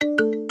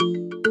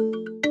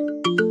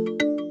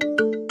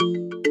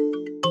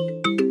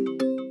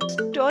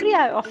story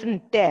I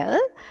often tell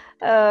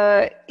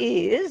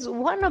is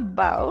one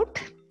about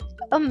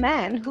a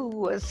man who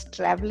was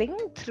traveling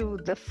through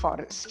the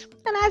forest.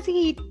 And as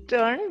he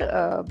turned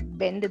a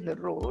bend in the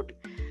road,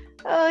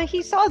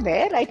 he saw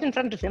there, right in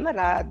front of him, a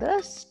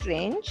rather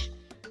strange,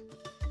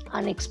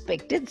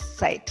 unexpected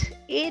sight.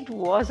 It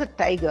was a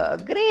tiger,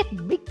 a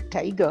great big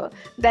tiger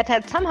that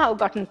had somehow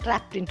gotten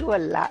trapped into a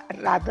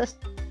rather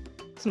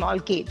small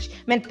cage,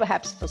 meant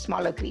perhaps for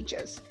smaller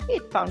creatures.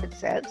 It found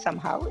itself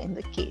somehow in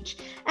the cage.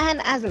 And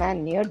as the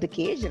man neared the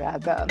cage,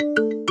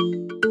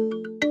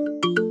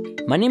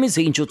 My name is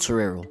Angel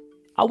Torero.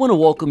 I want to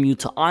welcome you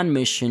to On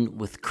Mission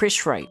with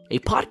Chris Wright, a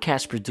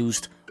podcast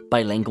produced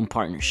by Langam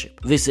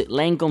Partnership. Visit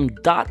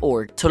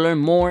langam.org to learn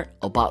more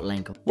about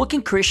Langam. What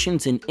can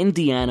Christians in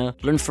Indiana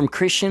learn from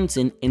Christians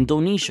in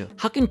Indonesia?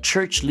 How can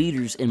church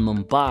leaders in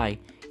Mumbai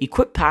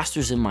equip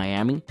pastors in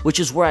Miami, which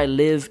is where I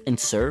live and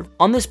serve?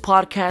 On this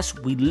podcast,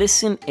 we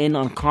listen in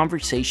on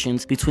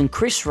conversations between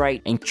Chris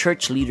Wright and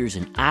church leaders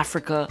in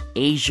Africa,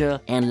 Asia,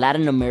 and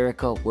Latin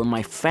America, where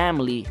my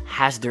family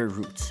has their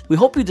roots. We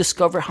hope you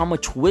discover how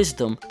much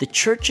wisdom the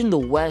church in the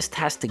West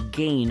has to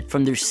gain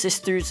from their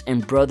sisters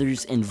and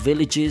brothers in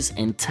villages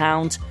and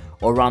towns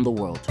around the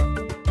world.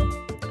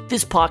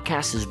 This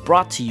podcast is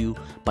brought to you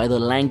by the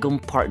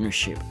Langam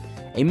Partnership,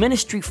 a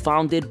ministry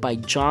founded by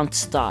John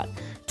Stott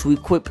to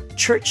equip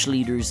church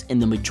leaders in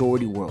the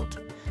majority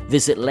world.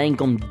 Visit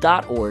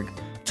langam.org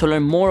to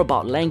learn more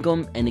about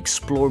Langam and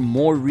explore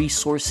more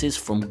resources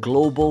from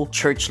global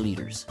church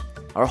leaders.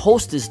 Our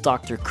host is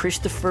Dr.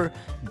 Christopher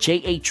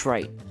J.H.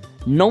 Wright,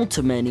 known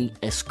to many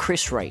as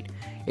Chris Wright,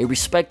 a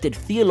respected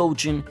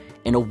theologian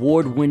and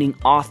award-winning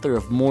author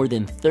of more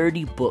than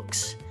 30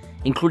 books,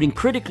 including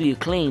critically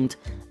acclaimed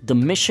The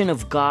Mission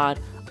of God,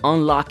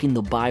 Unlocking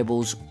the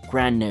Bible's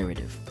Grand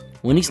Narrative.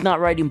 When he's not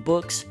writing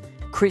books,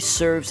 Chris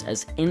serves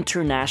as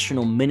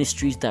International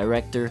Ministries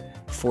Director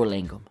for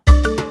Langam.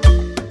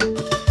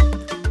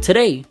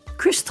 Today,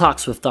 Chris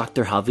talks with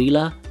Dr.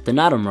 Havilah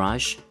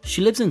Dharamraj.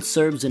 She lives and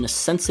serves in a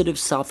sensitive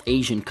South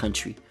Asian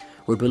country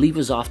where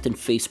believers often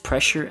face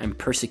pressure and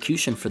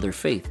persecution for their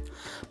faith.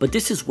 But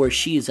this is where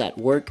she is at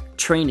work,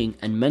 training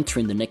and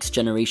mentoring the next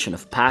generation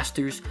of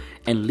pastors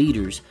and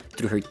leaders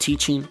through her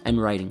teaching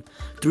and writing.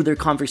 Through their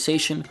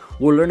conversation,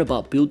 we'll learn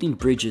about building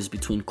bridges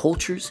between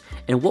cultures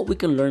and what we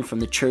can learn from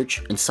the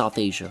church in South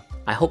Asia.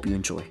 I hope you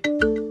enjoy.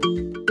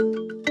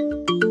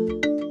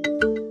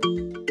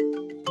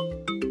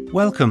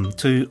 Welcome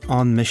to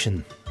On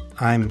Mission.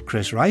 I'm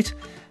Chris Wright,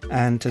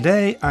 and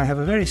today I have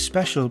a very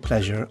special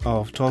pleasure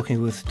of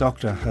talking with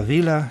Dr.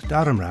 Havilah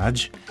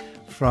Dharamraj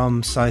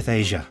from South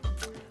Asia.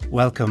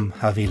 Welcome,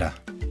 Havilah.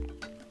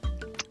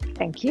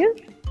 Thank you.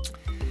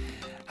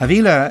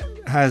 Havilah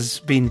has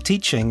been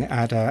teaching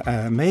at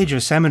a major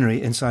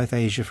seminary in South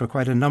Asia for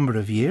quite a number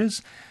of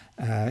years.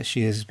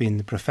 She has been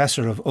the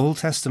professor of Old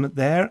Testament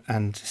there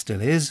and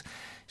still is.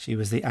 She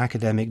was the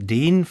academic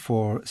dean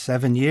for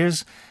 7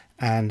 years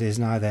and is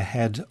now the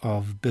head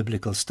of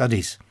biblical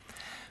studies.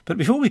 But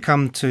before we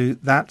come to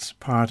that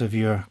part of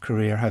your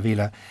career,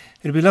 Havilah,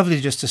 it would be lovely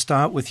just to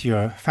start with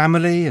your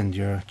family and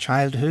your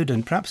childhood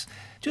and perhaps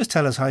just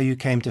tell us how you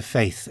came to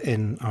faith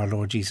in our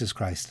Lord Jesus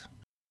Christ.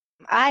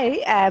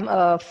 I am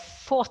a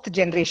fourth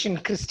generation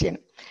Christian.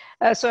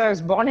 So I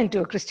was born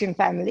into a Christian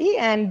family,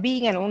 and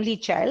being an only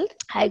child,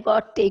 I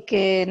got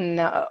taken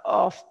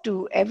off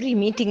to every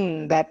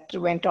meeting that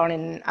went on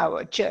in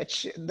our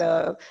church.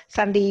 The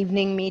Sunday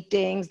evening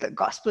meetings, the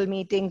gospel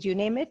meetings, you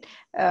name it.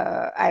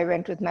 I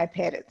went with my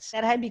parents.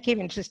 And I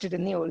became interested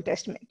in the Old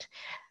Testament.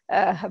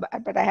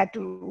 But I had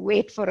to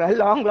wait for a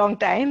long, long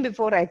time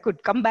before I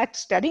could come back to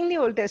studying the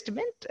Old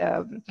Testament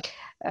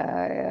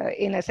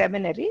in a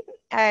seminary.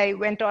 I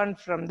went on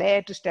from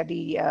there to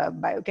study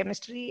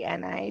biochemistry,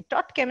 and I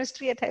taught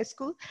chemistry at high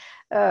school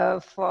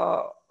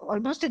for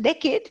almost a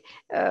decade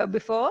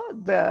before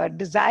the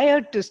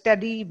desire to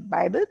study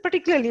Bible,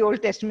 particularly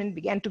Old Testament,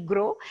 began to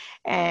grow,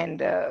 and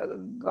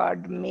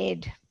God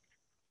made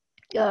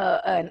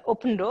an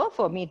open door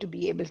for me to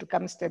be able to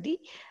come study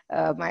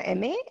my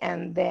MA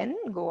and then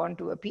go on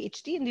to a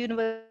PhD in the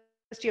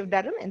University of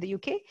Durham in the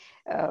UK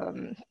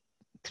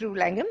through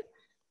Langam.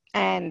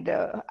 And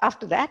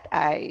after that,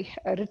 I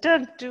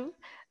returned to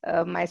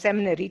my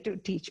seminary to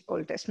teach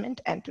Old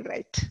Testament and to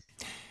write.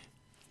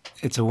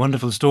 It's a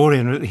wonderful story,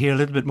 and we'll hear a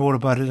little bit more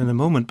about it in a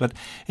moment. But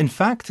in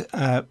fact,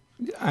 I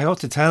ought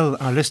to tell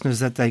our listeners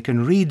that they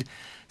can read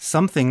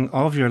something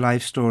of your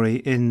life story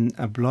in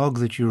a blog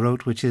that you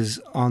wrote, which is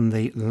on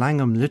the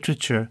Langam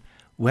Literature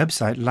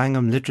website,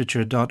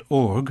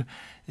 langamliterature.org.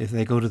 If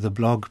they go to the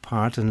blog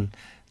part and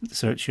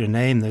search your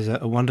name, there's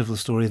a wonderful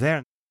story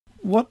there.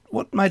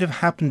 What might have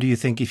happened, do you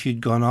think, if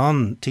you'd gone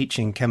on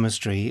teaching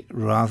chemistry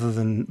rather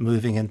than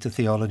moving into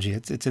theology?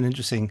 It's an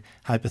interesting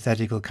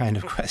hypothetical kind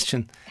of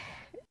question.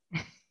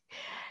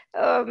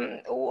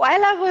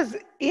 While I was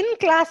in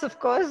class, of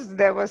course,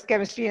 there was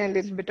chemistry and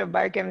a little bit of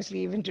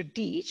biochemistry even to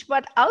teach.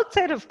 But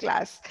outside of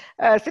class,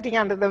 sitting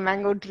under the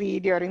mango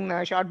tree during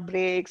the short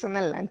breaks and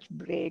the lunch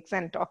breaks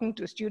and talking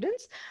to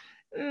students,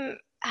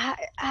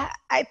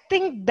 I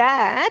think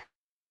that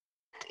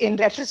in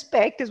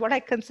retrospect, is what I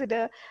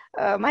consider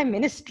my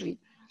ministry.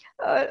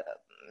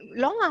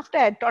 Long after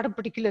I had taught a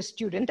particular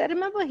student, I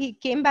remember he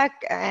came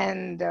back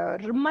and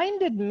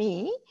reminded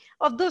me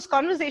of those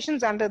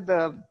conversations under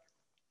the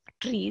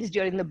trees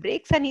during the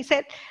breaks. And he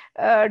said,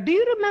 do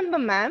you remember,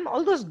 ma'am,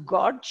 all those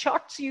God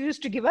shots you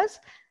used to give us?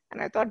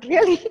 And I thought,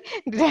 really?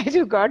 Did I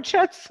do God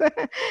shots? But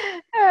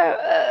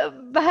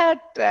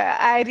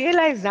I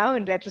realize now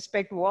in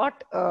retrospect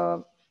what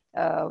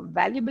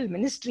valuable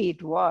ministry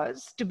it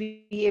was to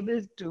be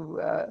able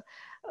to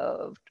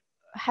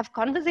have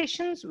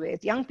conversations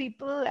with young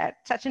people at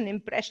such an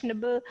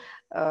impressionable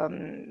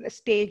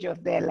stage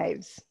of their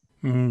lives.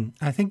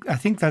 I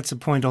think that's a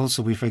point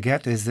also we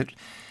forget, is that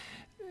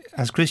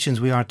as Christians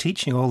we are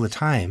teaching all the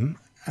time,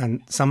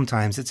 and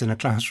sometimes it's in a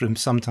classroom,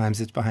 sometimes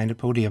it's behind a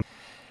podium.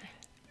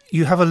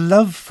 You have a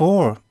love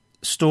for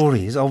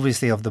stories,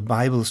 obviously of the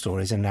Bible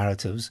stories and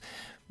narratives,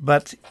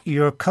 but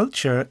your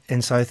culture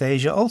in South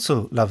Asia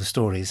also loves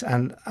stories,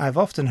 and I've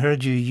often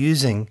heard you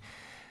using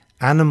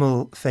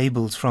animal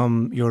fables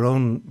from your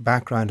own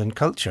background and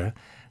culture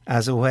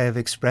as a way of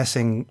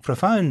expressing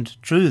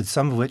profound truths,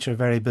 some of which are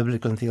very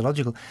biblical and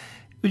theological.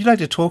 Would you like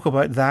to talk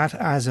about that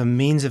as a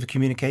means of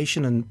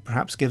communication and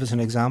perhaps give us an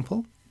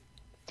example?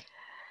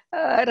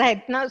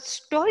 Right. Now,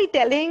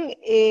 storytelling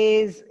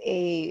is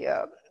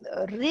a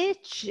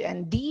rich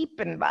and deep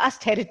and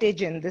vast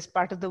heritage in this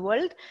part of the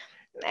world.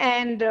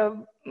 And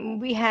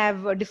we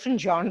have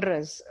different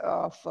genres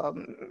of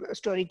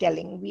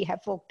storytelling. We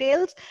have folk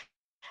tales,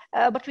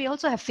 but we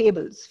also have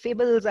fables.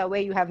 Fables are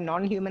where you have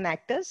non-human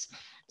actors,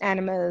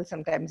 animals,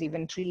 sometimes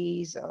even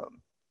trees,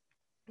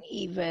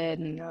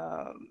 even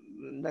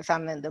the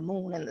sun and the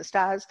moon and the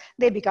stars.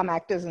 They become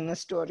actors in the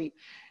story.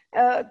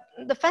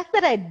 The fact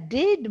that I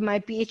did my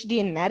PhD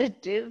in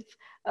narrative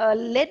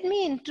led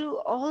me into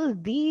all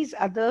these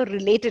other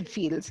related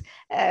fields,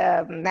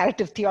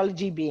 narrative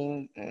theology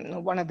being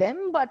one of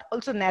them, but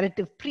also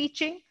narrative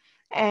preaching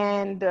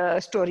and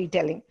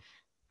storytelling.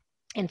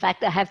 In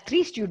fact, I have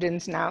 3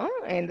 students now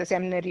in the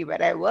seminary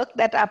where I work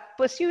that are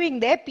pursuing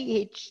their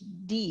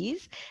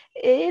PhDs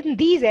in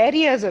these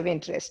areas of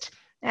interest.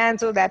 And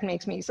so that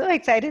makes me so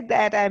excited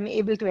that I'm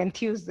able to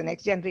enthuse the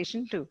next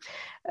generation to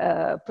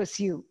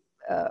pursue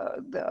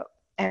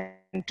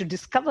and to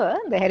discover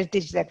the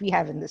heritage that we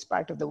have in this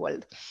part of the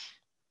world.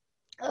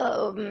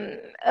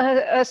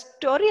 A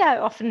story I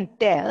often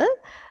tell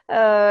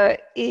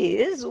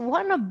is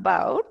one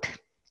about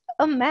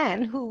a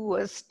man who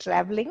was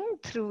traveling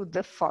through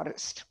the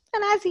forest.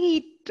 And as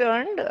he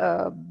turned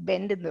a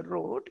bend in the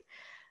road,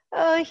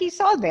 he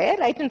saw there,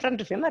 right in front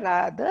of him, a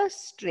rather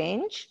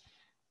strange,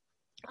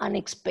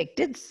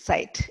 unexpected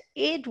sight.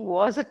 It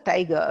was a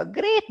tiger, a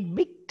great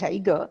big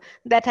tiger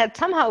that had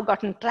somehow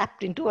gotten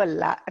trapped into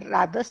a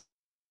rather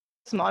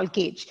small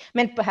cage,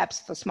 meant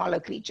perhaps for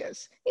smaller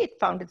creatures. It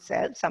found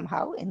itself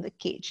somehow in the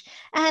cage.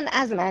 And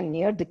as the man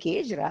neared the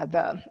cage,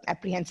 rather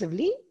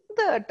apprehensively,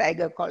 the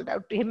tiger called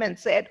out to him and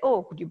said,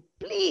 "Oh, could you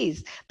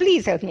please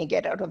help me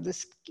get out of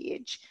this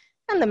cage?"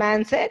 And the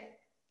man said,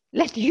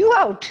 "Let you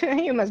out?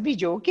 You must be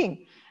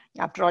joking.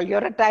 After all,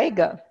 you're a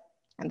tiger."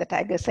 And the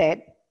tiger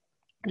said,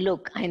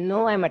 "Look, I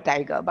know I'm a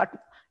tiger, but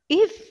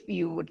if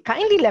you would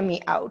kindly let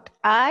me out,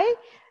 I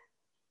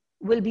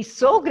will be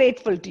so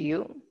grateful to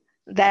you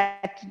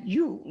that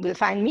you will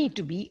find me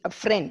to be a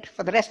friend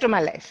for the rest of my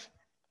life."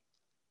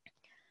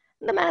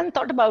 The man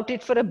thought about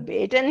it for a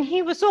bit, and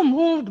he was so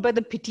moved by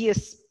the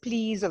piteous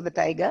pleas of the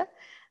tiger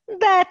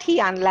that he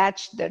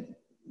unlatched the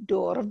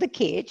door of the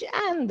cage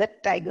and the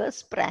tiger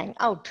sprang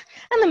out.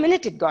 And the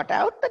minute it got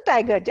out, the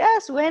tiger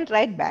just went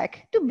right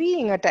back to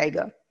being a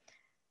tiger.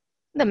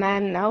 The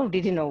man now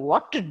didn't know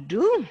what to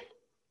do.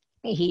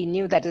 He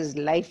knew that his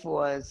life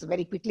was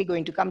very quickly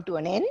going to come to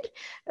an end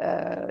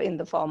in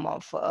the form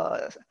of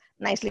a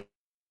nice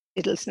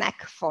little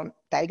snack for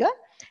tiger.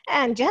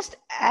 And just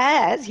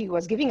as he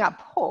was giving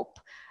up hope,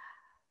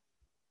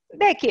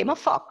 there came a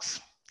fox.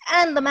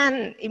 And the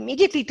man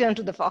immediately turned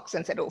to the fox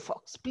and said, "Oh,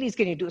 fox, please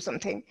can you do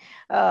something?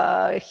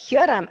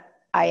 Here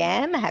I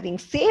am having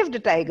saved a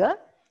tiger,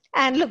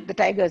 and look, the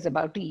tiger is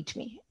about to eat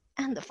me."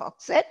 And the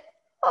fox said,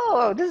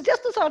 "Oh, this is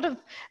just the sort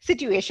of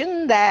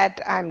situation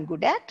that I'm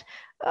good at.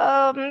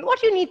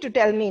 What you need to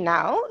tell me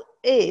now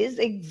is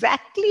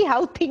exactly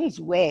how things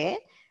were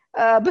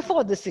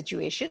before this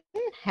situation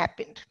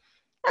happened."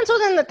 And so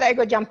then the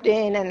tiger jumped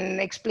in and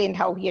explained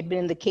how he had been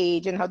in the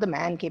cage and how the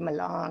man came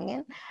along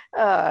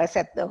and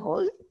set the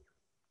whole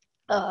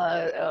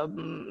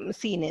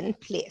scene in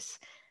place.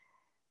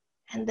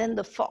 And then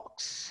the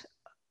fox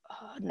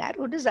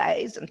narrowed his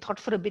eyes and thought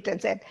for a bit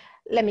and said,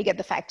 "Let me get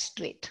the facts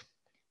straight."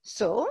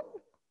 So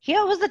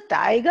here was the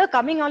tiger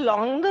coming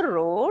along the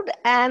road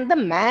and the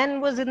man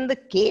was in the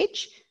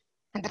cage.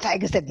 And the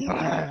tiger said,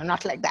 "No,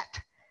 not like that.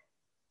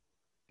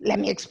 Let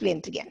me explain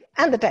it again."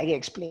 And the tiger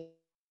explained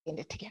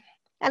it again.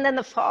 And then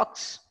the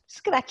fox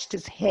scratched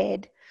his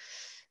head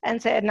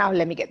and said, "Now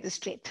let me get this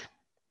straight.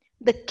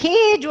 The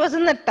cage was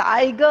in the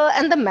tiger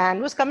and the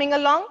man was coming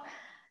along."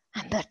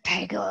 And the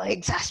tiger,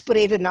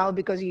 exasperated now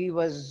because he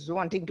was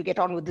wanting to get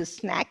on with his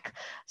snack,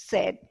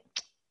 said,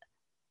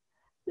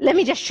 let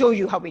me just show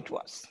you how it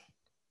was,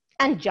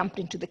 and jumped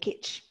into the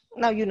cage.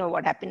 Now you know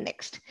what happened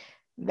next.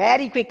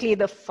 Very quickly,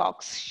 the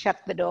fox shut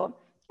the door,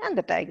 and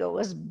the tiger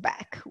was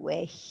back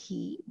where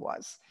he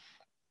was.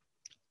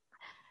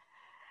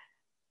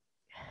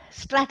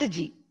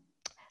 Strategy.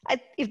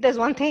 If there's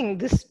one thing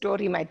this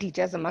story might teach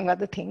us, among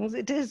other things,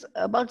 it is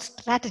about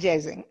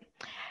strategizing.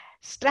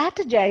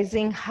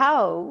 Strategizing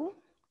how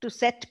to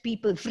set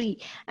people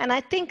free. And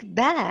I think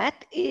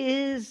that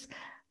is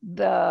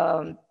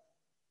the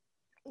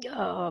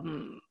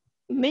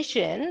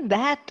mission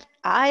that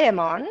I am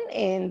on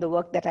in the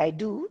work that I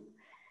do.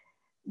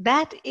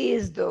 That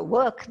is the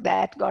work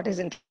that God has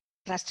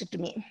entrusted to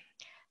me.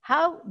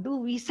 How do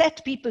we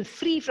set people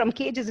free from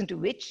cages into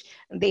which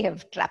they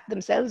have trapped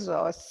themselves,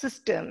 or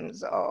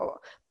systems, or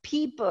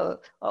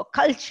people, or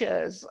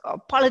cultures, or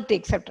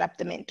politics have trapped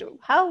them into?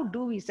 How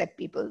do we set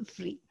people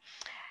free?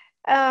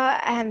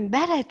 And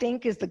that, I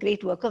think, is the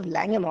great work of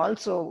Langham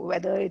also,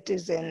 whether it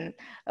is in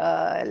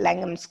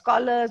Langham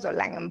scholars or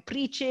Langham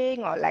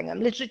preaching or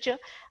Langham literature.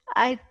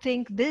 I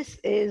think this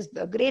is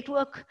the great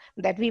work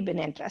that we've been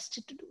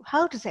entrusted to do,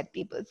 how to set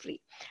people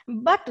free.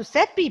 But to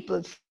set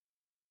people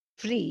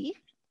free,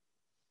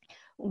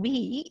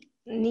 we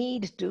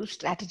need to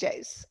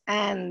strategize.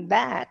 And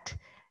that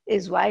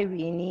is why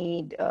we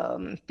need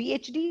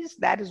PhDs.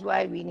 That is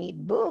why we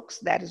need books.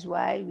 That is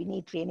why we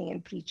need training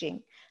in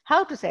preaching.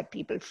 How to set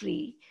people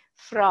free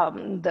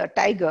from the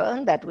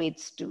tiger that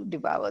waits to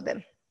devour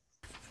them.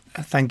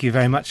 Thank you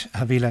very much,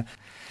 Havilah.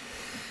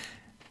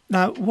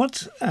 Now,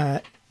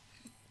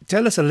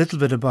 tell us a little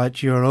bit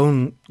about your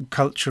own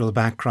cultural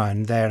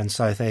background there in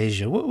South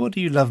Asia. What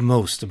do you love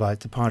most about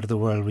the part of the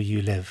world where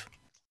you live?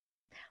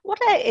 What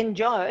I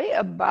enjoy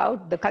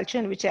about the culture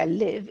in which I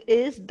live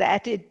is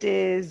that it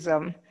is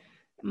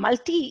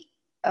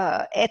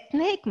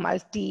multi-ethnic,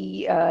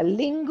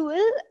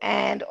 multilingual,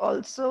 and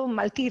also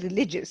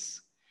multi-religious.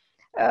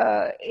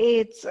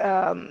 It's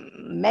a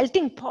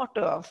melting pot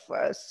of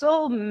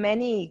so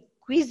many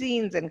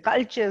cuisines and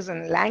cultures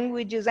and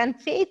languages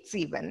and faiths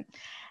even.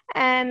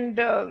 And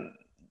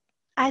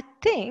I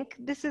think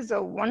this is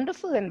a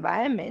wonderful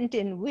environment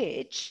in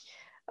which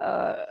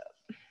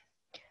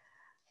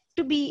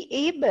to be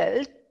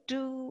able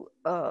to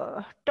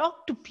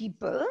talk to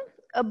people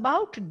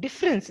about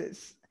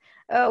differences,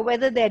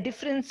 whether they're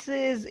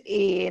differences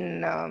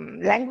in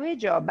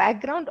language or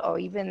background or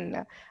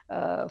even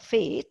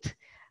faith,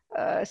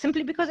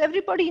 simply because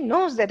everybody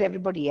knows that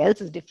everybody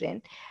else is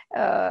different.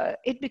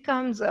 It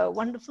becomes a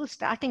wonderful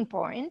starting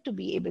point to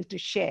be able to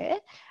share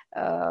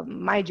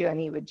my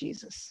journey with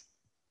Jesus.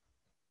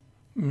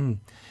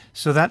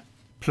 So that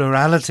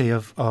plurality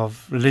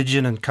of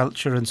religion and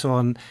culture and so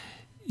on,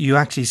 you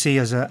actually see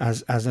as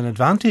an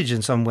advantage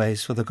in some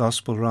ways for the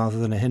gospel rather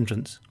than a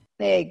hindrance.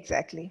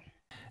 Exactly.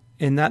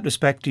 In that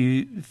respect, do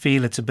you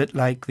feel it's a bit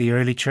like the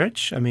early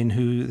church? I mean,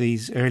 who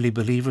these early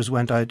believers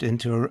went out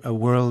into a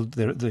world,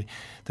 the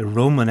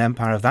Roman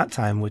Empire of that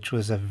time, which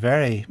was a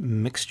very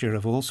mixture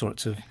of all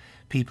sorts of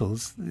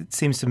peoples. It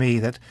seems to me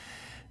that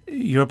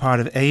your part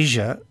of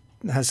Asia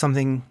has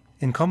something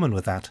in common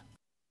with that.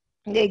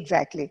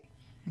 Exactly.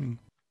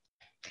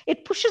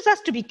 It pushes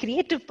us to be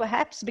creative,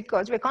 perhaps,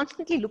 because we're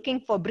constantly looking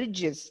for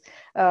bridges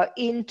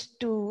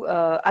into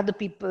other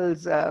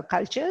people's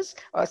cultures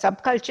or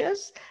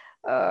subcultures.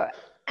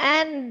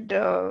 And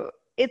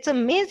it's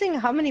amazing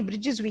how many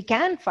bridges we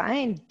can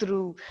find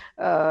through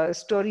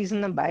stories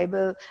in the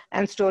Bible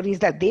and stories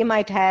that they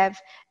might have,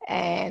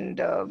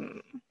 and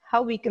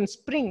how we can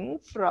spring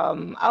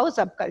from our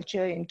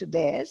subculture into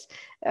theirs.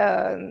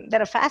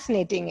 There are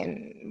fascinating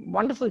and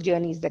wonderful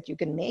journeys that you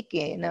can make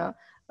in a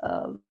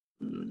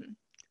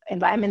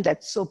environment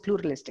that's so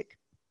pluralistic.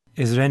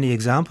 Is there any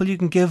example you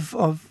can give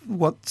of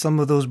what some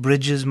of those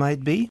bridges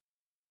might be?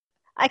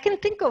 I can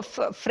think of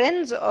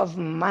friends of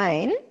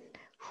mine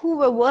who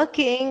were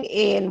working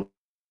in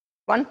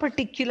one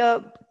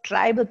particular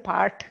tribal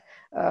part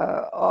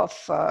of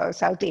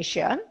South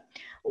Asia,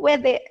 where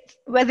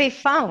they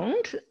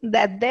found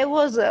that there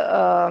was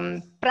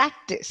a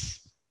practice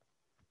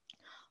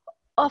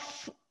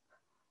of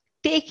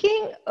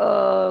taking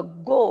a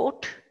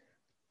goat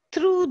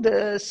through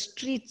the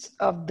streets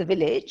of the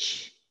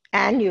village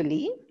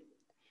annually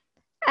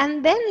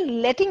and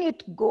then letting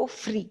it go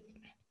free.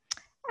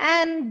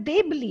 And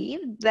they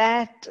believed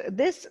that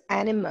this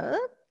animal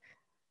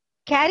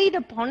carried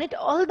upon it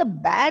all the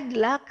bad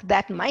luck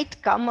that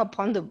might come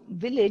upon the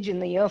village in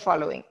the year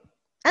following.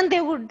 And they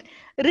would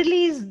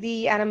release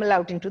the animal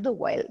out into the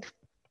wild.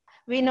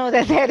 We know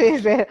that there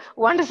is a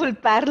wonderful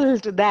parallel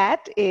to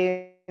that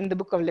in the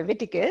book of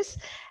Leviticus,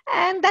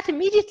 and that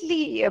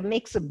immediately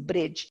makes a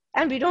bridge.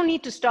 And we don't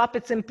need to stop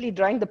at simply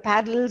drawing the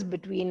parallels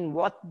between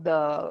what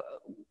the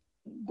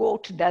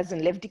goat does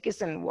in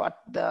Leviticus and what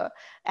the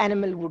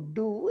animal would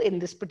do in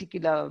this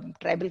particular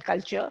tribal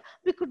culture.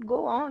 We could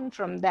go on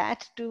from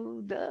that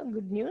to the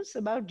good news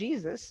about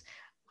Jesus,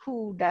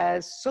 who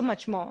does so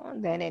much more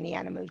than any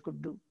animal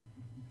could do.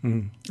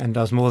 And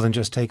does more than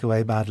just take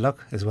away bad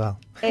luck as well.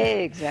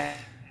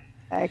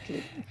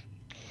 Exactly.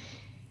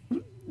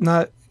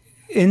 Now,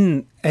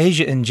 in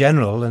Asia in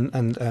general,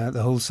 and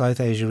the whole South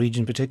Asia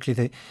region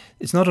particularly,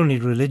 it's not only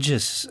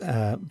religious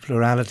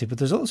plurality, but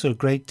there's also a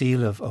great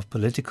deal of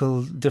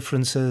political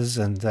differences.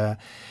 And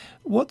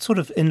what sort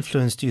of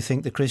influence do you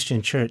think the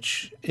Christian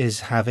church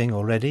is having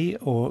already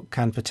or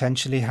can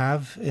potentially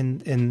have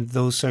in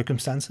those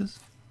circumstances?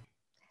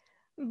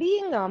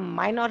 Being a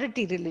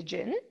minority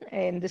religion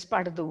in this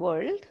part of the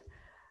world,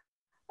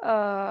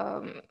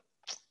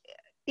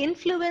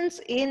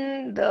 influence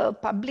in the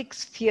public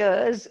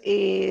spheres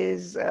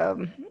is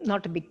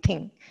not a big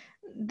thing.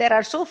 There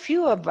are so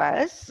few of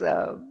us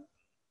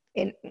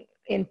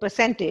in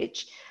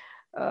percentage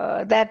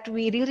that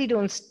we really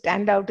don't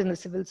stand out in the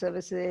civil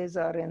services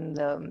or in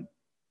the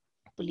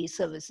police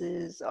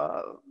services,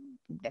 or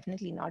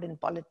definitely not in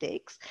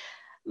politics.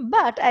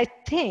 But I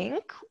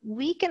think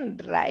we can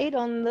ride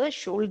on the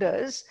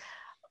shoulders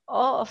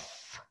of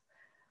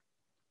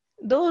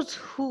those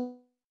who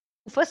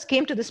first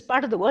came to this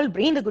part of the world,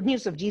 bringing the good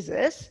news of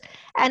Jesus,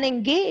 and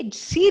engaged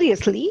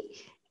seriously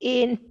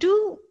in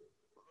two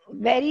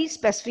very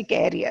specific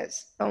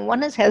areas.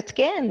 One is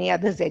healthcare and the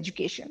other is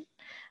education.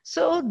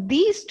 So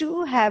these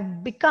two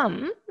have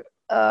become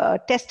a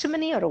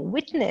testimony or a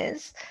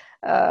witness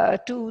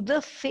to the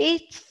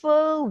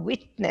faithful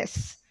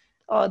witness,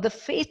 or the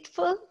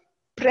faithful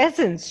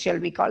presence, shall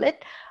we call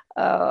it,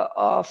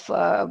 of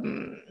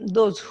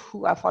those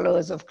who are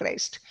followers of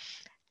Christ.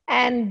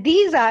 And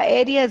these are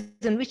areas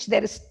in which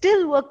there is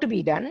still work to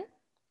be done.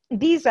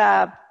 These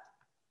are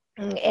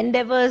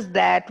endeavors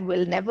that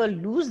will never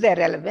lose their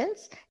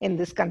relevance in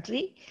this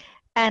country.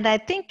 And I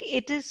think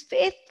it is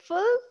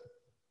faithful,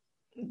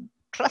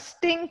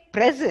 trusting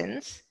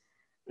presence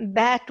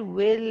that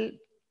will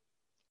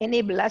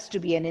enable us to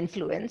be an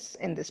influence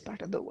in this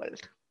part of the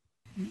world.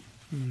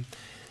 Mm-hmm.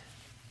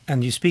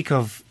 And you speak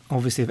of,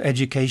 obviously, of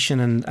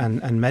education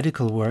and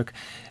medical work.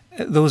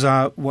 Those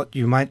are what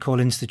you might call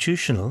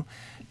institutional.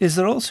 Is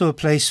there also a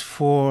place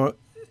for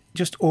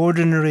just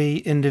ordinary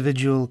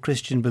individual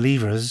Christian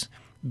believers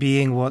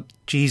being what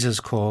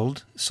Jesus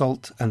called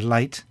salt and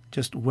light,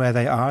 just where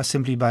they are,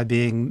 simply by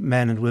being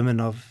men and women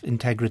of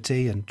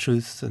integrity and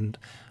truth and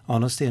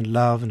honesty and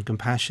love and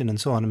compassion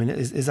and so on? I mean,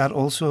 is that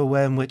also a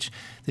way in which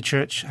the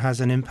church has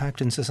an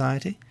impact in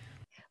society?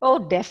 Oh,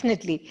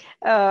 definitely.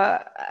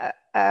 I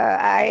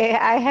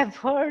have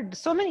heard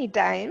so many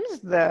times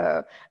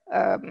the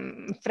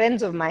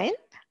friends of mine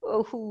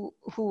who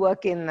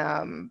work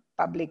in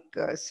public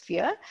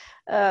sphere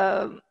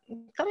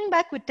coming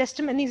back with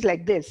testimonies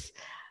like this.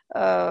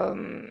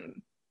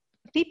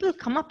 People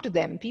come up to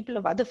them, people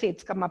of other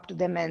faiths come up to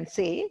them and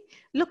say,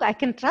 look, I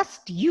can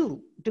trust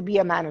you to be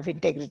a man of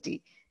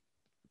integrity.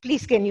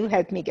 Please, can you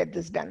help me get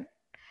this done?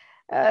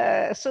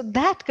 So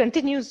that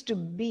continues to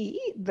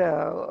be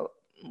the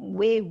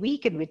way we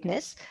can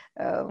witness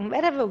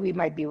wherever we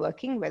might be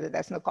working, whether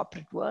that's in the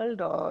corporate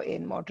world or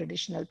in more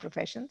traditional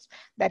professions.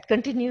 That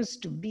continues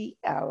to be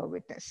our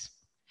witness.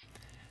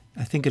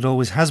 I think it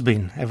always has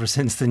been ever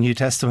since the New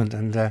Testament,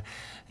 and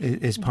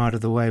is part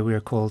of the way we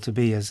are called to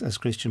be as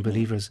Christian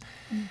believers.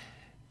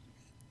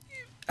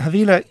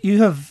 Havilah,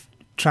 you have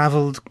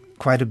travelled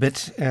quite a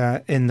bit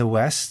in the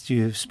West.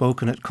 You've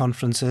spoken at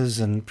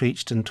conferences and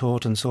preached and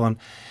taught and so on.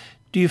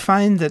 Do you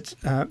find that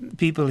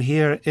people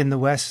here in the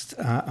West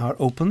are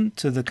open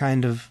to the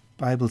kind of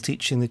Bible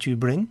teaching that you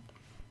bring?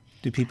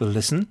 Do people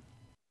listen?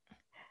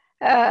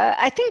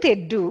 I think they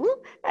do.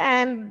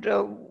 And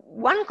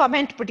one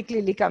comment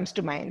particularly comes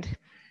to mind.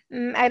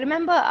 I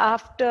remember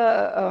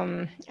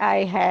after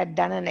I had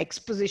done an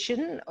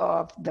exposition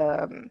of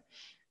the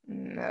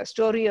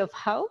story of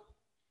how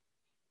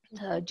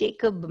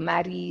Jacob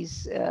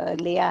marries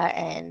Leah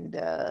and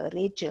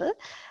Rachel,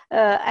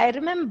 I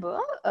remember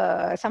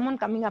someone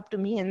coming up to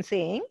me and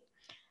saying,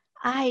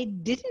 I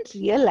didn't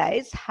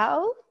realize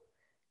how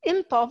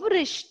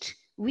impoverished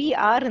we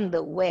are in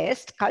the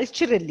West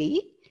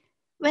culturally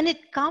when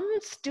it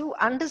comes to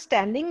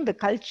understanding the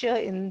culture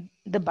in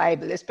the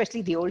Bible,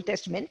 especially the Old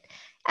Testament.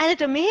 And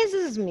it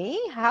amazes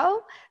me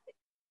how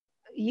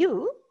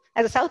you,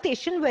 as a South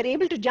Asian, were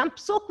able to jump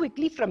so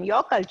quickly from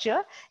your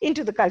culture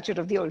into the culture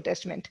of the Old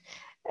Testament.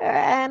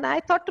 And I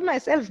thought to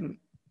myself,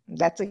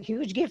 that's a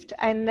huge gift.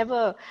 I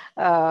never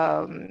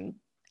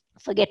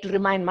forget to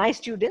remind my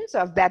students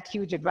of that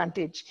huge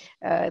advantage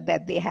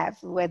that they have,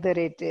 whether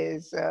it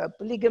is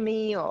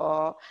polygamy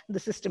or the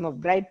system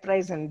of bride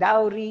price and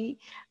dowry,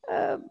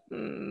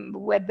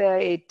 whether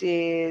it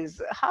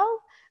is how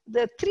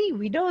the three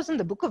widows in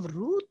the book of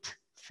Ruth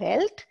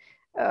felt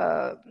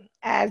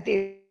as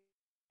they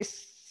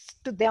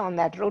stood there on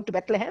that road to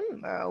Bethlehem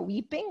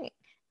weeping.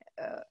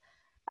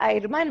 I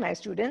remind my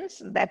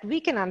students that we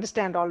can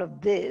understand all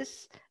of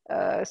this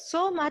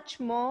so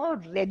much more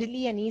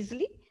readily and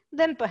easily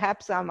than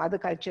perhaps some other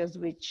cultures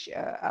which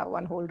are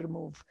one whole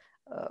remove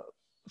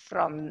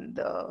from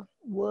the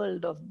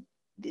world of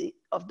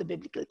the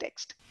biblical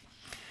text.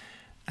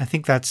 I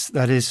think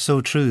that is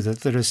so true,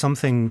 that there is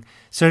something,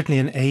 certainly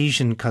in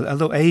Asian,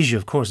 although Asia,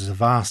 of course, is a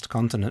vast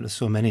continent with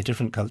so many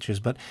different cultures,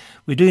 but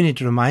we do need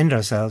to remind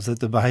ourselves that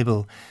the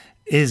Bible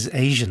is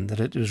Asian, that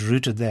it was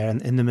rooted there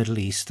in the Middle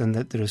East, and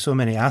that there are so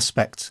many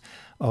aspects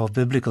of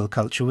biblical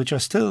culture which are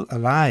still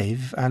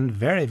alive and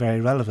very,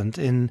 very relevant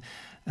in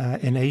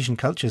Asian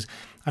cultures.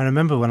 I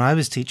remember when I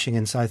was teaching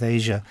in South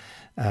Asia,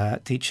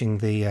 teaching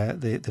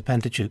the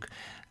Pentateuch,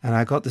 and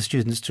I got the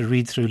students to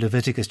read through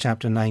Leviticus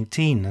chapter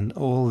 19 and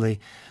all the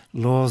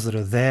laws that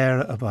are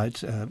there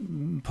about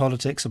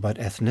politics, about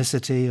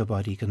ethnicity,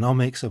 about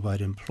economics,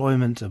 about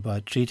employment,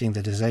 about treating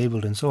the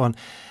disabled and so on.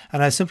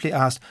 And I simply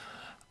asked,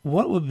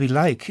 what would it be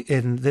like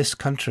in this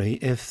country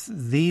if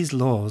these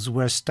laws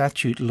were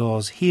statute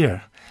laws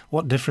here?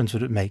 What difference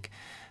would it make?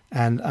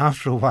 And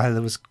after a while,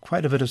 there was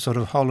quite a bit of sort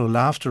of hollow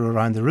laughter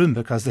around the room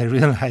because they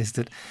realized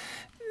that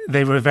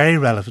they were very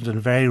relevant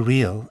and very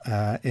real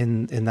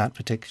in that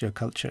particular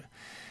culture.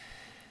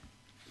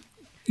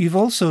 You've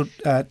also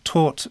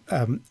taught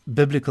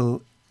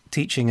biblical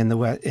teaching in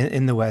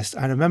the West.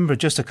 I remember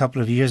just a couple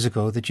of years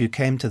ago that you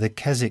came to the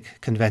Keswick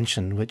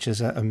Convention, which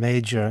is a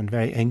major and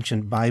very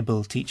ancient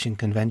Bible teaching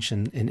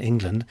convention in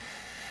England.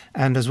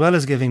 And as well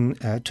as giving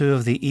 2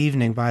 of the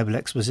evening Bible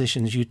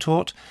expositions, you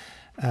taught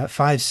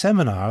 5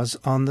 seminars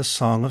on the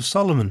Song of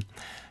Solomon.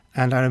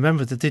 And I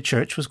remember that the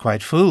church was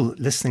quite full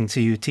listening to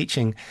you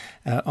teaching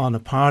on a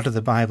part of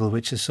the Bible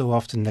which is so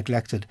often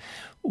neglected.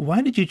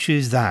 Why did you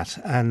choose that?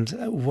 And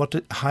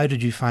how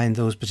did you find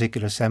those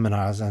particular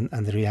seminars and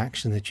the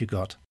reaction that you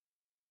got?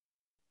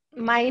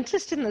 My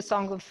interest in the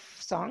Song of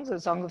Songs, or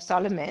Song of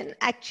Solomon,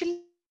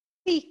 actually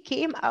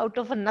came out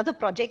of another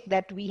project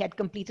that we had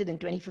completed in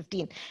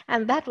 2015,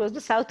 and that was the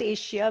South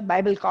Asia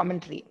Bible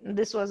Commentary.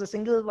 This was a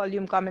single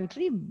volume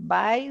commentary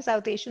by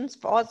South Asians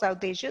for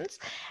South Asians,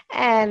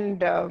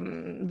 and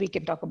we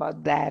can talk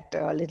about that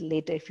a little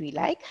later if we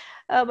like.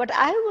 But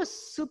I was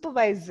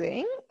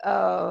supervising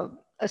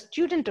a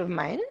student of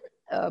mine,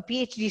 a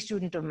PhD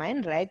student of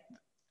mine, right?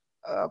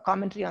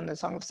 Commentary on the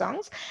Song of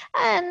Songs,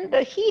 and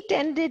he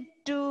tended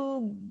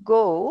to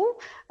go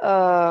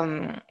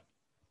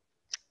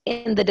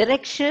in the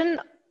direction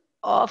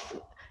of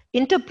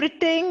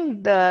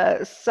interpreting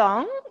the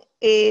song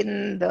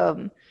in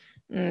the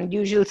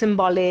usual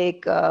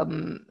symbolic,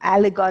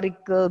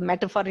 allegorical,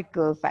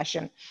 metaphorical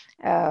fashion,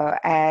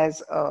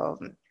 as a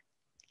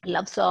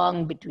love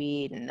song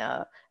between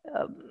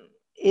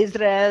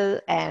Israel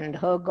and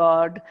her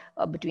God,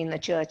 between the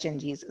church and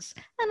Jesus.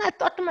 And I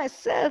thought to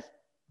myself,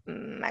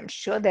 I'm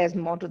sure there's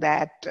more to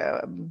that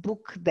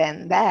book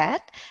than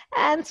that.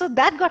 And so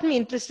that got me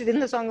interested in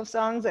the Song of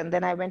Songs. And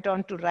then I went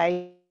on to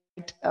write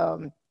a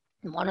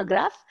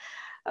monograph,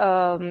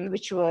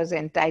 which was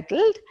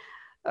entitled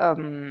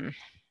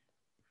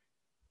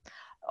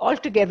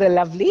Altogether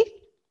Lovely,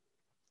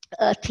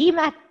 a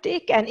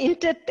thematic and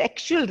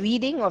intertextual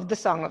reading of the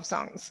Song of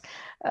Songs.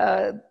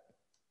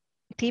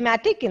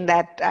 Thematic in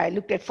that I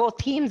looked at 4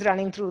 themes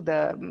running through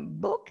the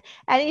book,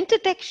 and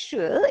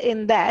intertextual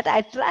in that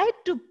I tried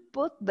to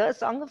put the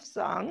Song of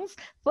Songs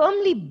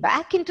firmly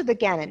back into the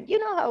canon. You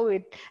know how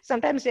it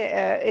sometimes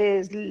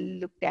is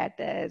looked at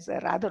as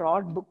a rather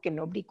odd book and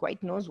nobody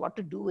quite knows what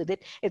to do with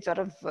it. It sort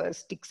of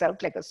sticks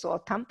out like a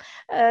sore thumb.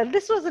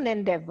 This was an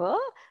endeavor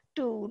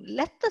to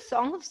let the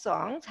Song of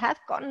Songs have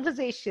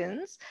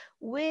conversations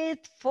with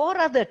 4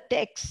 other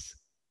texts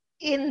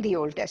in the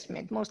Old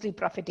Testament, mostly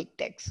prophetic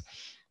texts,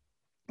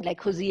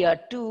 like Hosea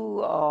 2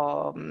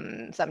 or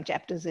some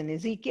chapters in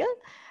Ezekiel.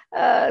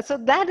 So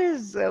that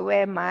is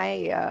where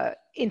my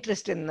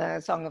interest in the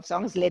Song of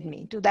Songs led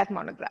me to that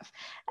monograph.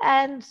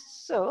 And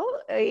so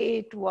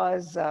it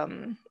was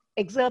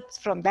excerpts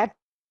from that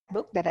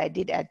book that I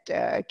did at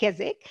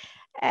Keswick.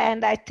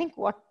 And I think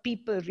what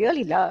people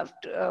really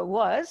loved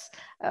was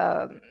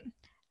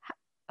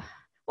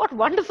what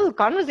wonderful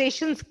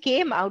conversations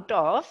came out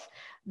of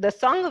the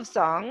Song of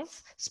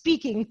Songs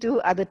speaking to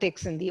other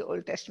texts in the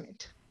Old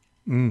Testament.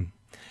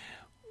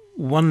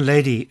 One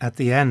lady at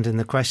the end in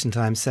the question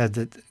time said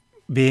that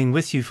being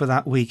with you for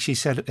that week, she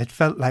said it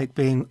felt like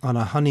being on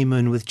a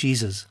honeymoon with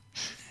Jesus,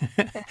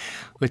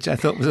 which I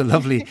thought was a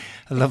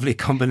lovely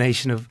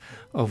combination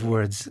of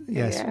words.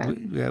 Yes,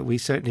 yeah. we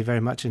certainly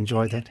very much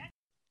enjoyed it.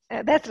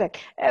 That's right.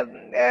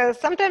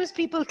 Sometimes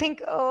people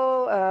think,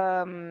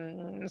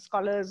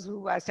 scholars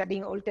who are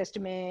studying Old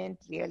Testament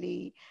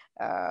really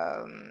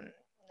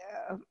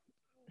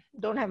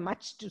don't have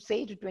much to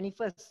say to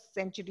 21st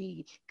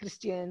century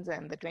Christians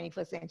and the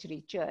 21st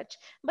century church.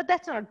 But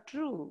that's not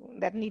true.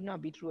 That need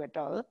not be true at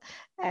all.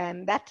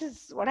 And that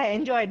is what I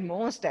enjoyed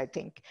most, I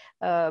think.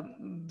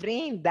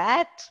 Bringing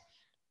that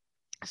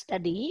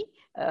study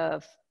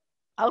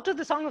out of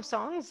the Song of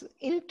Songs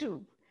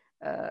into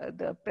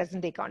the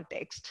present day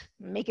context,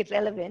 make it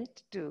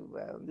relevant to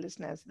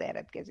listeners there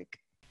at Keswick.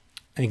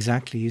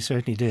 Exactly, you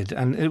certainly did.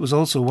 And it was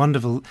also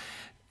wonderful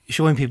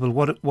showing people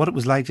what it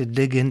was like to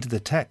dig into the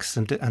text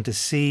and to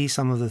see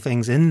some of the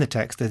things in the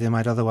text that they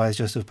might otherwise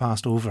just have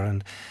passed over,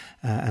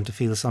 and to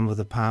feel some of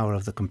the power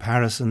of the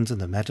comparisons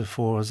and the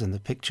metaphors and the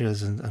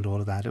pictures and all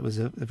of that. It was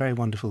a very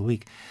wonderful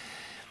week.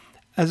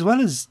 As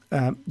well as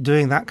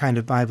doing that kind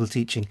of Bible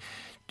teaching,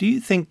 do you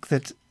think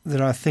that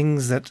there are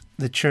things that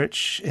the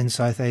church in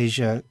South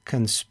Asia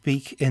can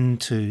speak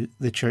into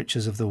the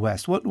churches of the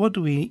West. What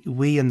do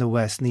we in the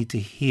West need to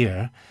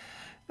hear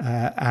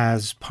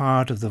as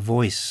part of the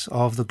voice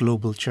of the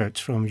global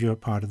church from your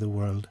part of the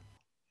world?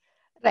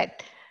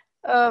 Right.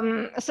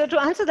 So to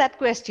answer that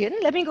question,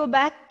 let me go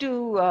back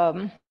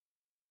to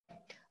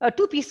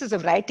two pieces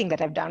of writing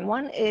that I've done.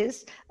 One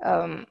is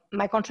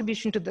my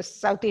contribution to the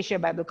South Asia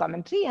Bible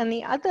Commentary, and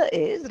the other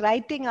is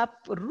writing up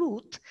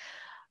Ruth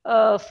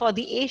for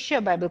the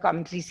Asia Bible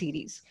Commentary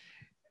series.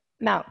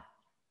 Now,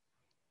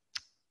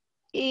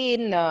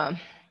 in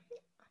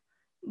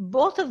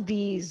both of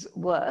these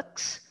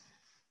works,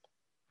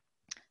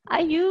 I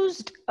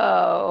used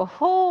a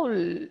whole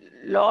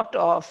lot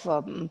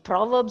of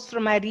proverbs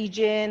from my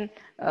region,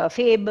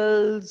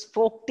 fables,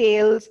 folk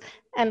tales,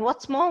 and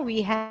what's more,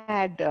 we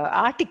had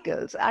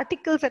articles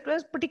that were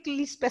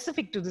particularly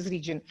specific to this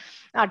region.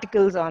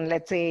 Articles on,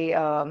 let's say,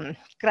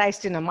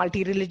 Christ in a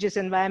multi-religious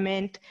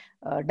environment,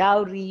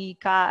 dowry,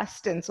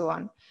 caste, and so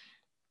on.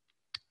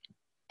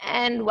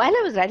 And while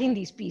I was writing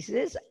these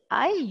pieces,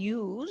 I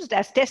used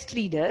as test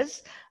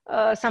readers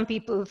some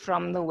people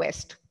from the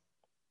West.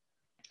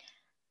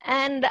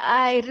 And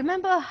I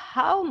remember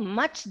how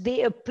much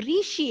they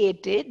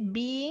appreciated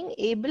being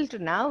able to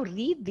now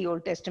read the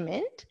Old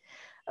Testament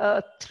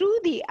through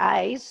the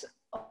eyes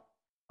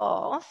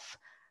of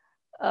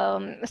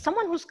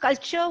someone whose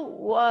culture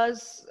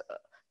was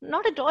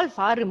not at all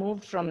far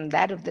removed from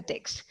that of the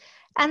text.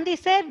 And they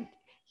said,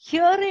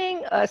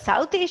 hearing a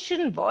South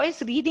Asian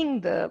voice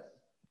reading the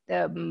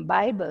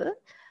Bible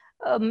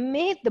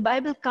made the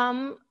Bible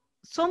come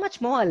so much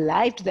more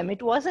alive to them.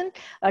 It wasn't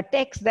a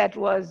text that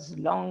was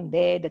long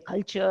dead, a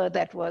culture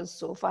that was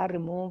so far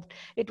removed.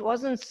 It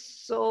wasn't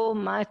so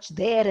much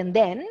there and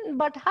then,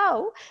 but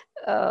how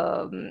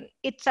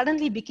it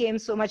suddenly became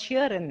so much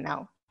here and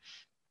now.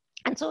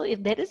 And so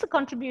if there is a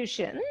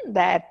contribution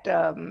that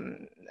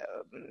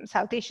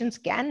South Asians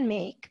can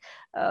make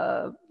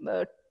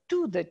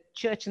to the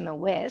church in the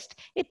West,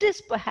 it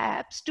is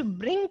perhaps to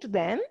bring to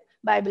them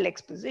Bible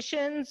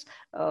expositions,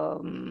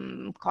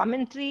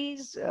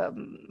 commentaries,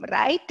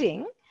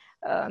 writing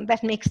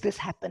that makes this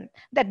happen,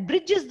 that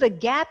bridges the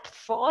gap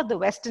for the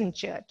Western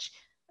church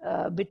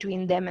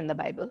between them and the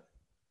Bible.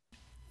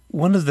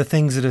 One of the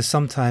things that is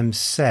sometimes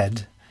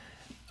said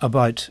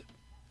about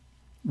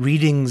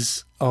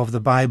readings of the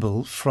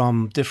Bible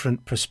from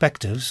different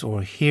perspectives,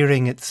 or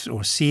hearing it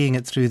or seeing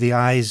it through the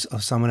eyes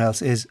of someone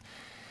else, is,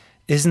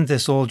 isn't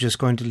this all just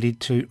going to lead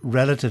to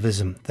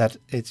relativism, that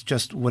it's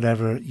just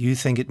whatever you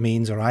think it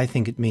means or I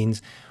think it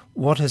means?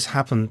 What has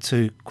happened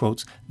to,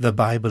 quotes, the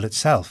Bible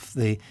itself,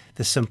 the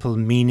simple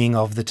meaning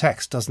of the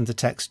text? Doesn't the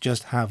text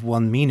just have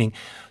one meaning?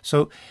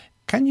 So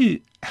can you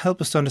help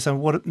us to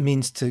understand what it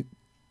means to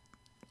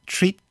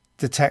treat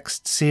the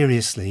text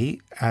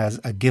seriously as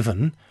a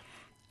given,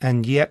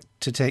 and yet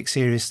to take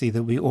seriously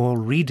that we all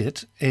read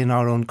it in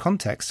our own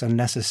context and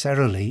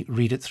necessarily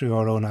read it through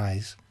our own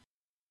eyes?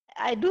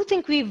 I do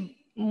think we've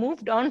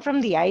moved on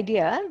from the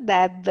idea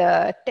that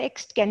the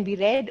text can be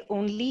read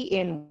only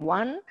in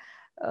one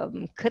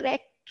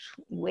correct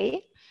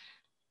way.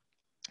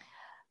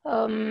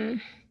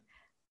 Think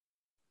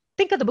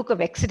of the book of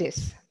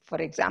Exodus, for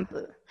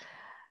example.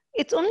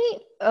 It's only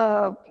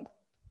a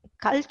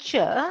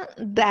culture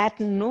that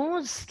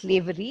knows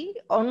slavery,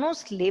 or knows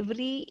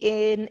slavery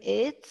in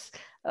its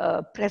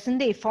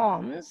present-day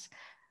forms,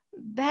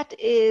 that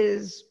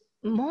is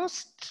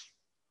most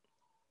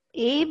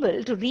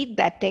able to read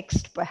that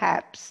text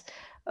perhaps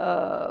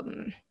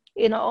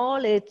in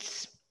all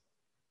its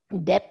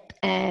depth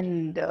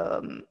and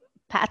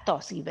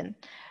pathos even.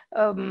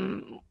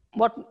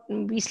 What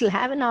we still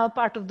have in our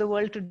part of the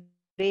world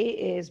today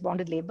is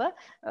bonded labor,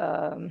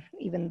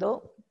 even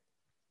though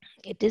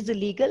it is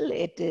illegal,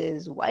 it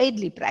is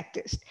widely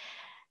practiced.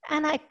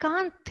 And I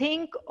can't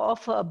think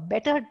of a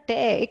better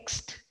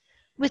text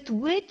with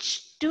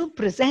which to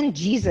present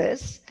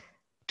Jesus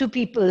to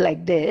people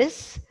like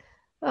this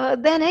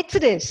than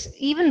Exodus.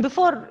 Even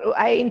before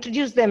I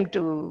introduced them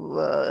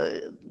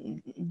to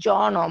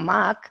John or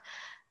Mark,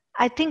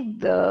 I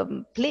think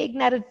the plague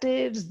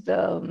narratives,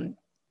 the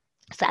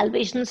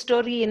salvation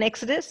story in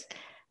Exodus,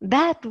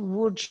 that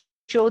would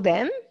show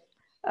them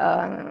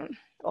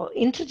or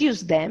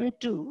introduce them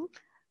to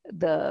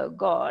the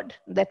God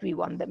that we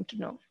want them to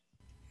know.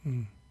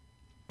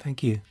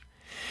 Thank you.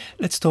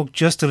 Let's talk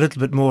just a little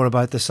bit more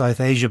about the South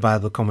Asia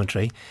Bible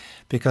Commentary,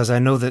 because I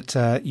know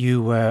that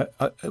you were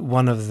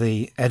one of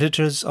the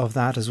editors of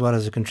that as well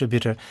as a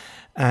contributor.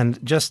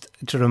 And just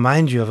to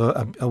remind you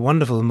of a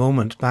wonderful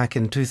moment back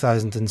in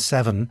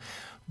 2007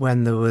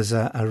 when there was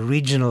a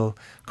regional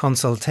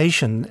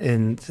consultation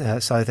in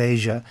South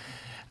Asia.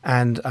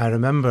 And I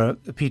remember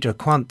Peter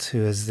Quant,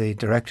 who is the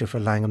director for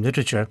Langham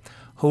Literature,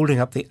 holding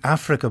up the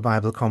Africa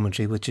Bible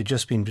Commentary, which had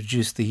just been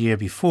produced the year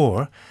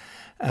before.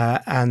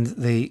 And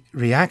the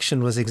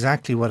reaction was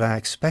exactly what I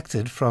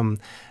expected from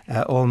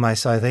all my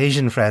South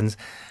Asian friends,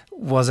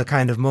 was a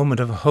kind of moment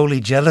of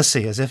holy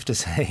jealousy, as if to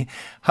say,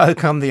 how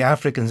come the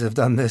Africans have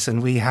done this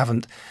and we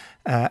haven't?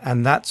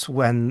 and that's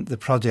when the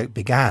project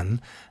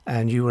began,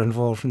 and you were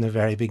involved from the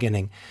very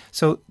beginning.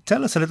 So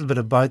tell us a little bit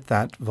about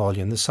that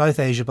volume, the South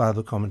Asia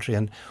Bible Commentary,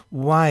 and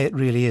why it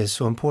really is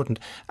so important.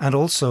 And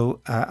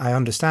also, I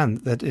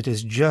understand that it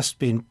has just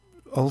been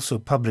also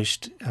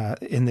published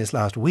in this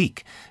last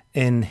week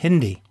in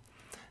Hindi.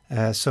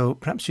 So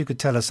perhaps you could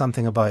tell us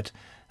something about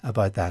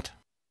that.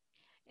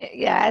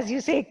 Yeah, as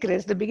you say,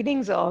 Chris, the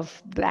beginnings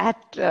of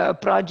that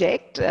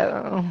project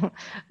were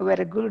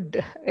a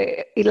good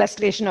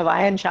illustration of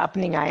iron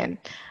sharpening iron.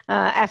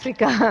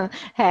 Africa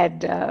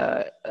had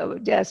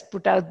just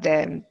put out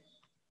the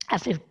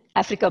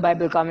Africa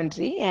Bible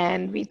Commentary,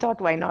 and we thought,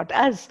 why not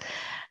us?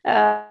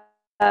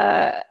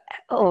 It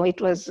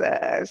was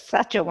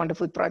such a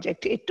wonderful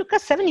project. It took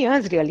us 7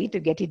 years, really,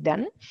 to get it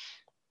done.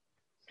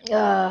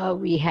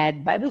 We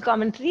had Bible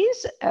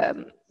commentaries.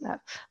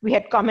 We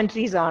had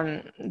commentaries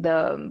on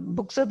the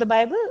books of the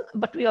Bible,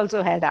 but we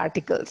also had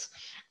articles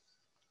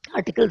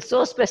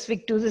so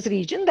specific to this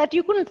region that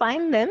you couldn't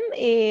find them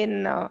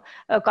in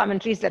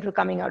commentaries that were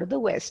coming out of the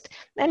West.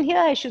 And here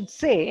I should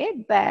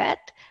say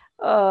that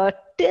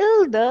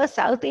till the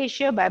South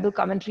Asia Bible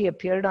Commentary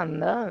appeared on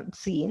the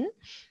scene,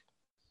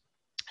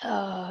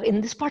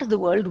 in this part of the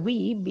world,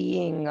 we,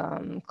 being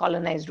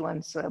colonized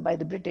once by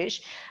the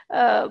British,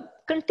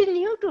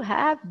 continue to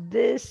have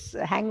this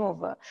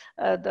hangover,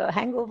 the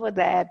hangover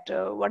that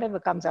whatever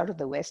comes out of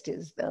the West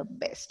is the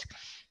best.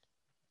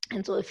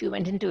 And so if you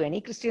went into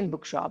any Christian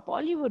bookshop,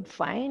 all you would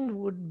find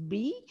would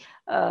be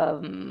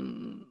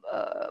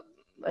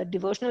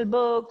devotional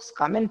books,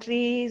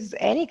 commentaries,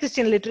 any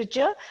Christian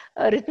literature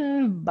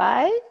written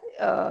by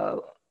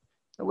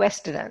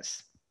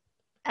Westerners,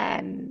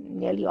 and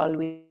nearly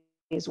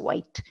always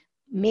white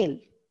male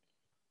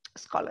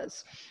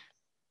scholars.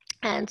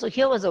 And so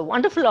here was a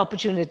wonderful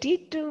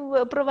opportunity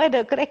to provide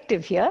a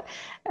corrective here,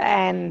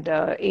 and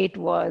it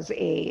was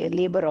a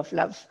labor of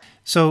love.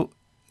 So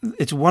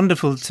it's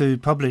wonderful to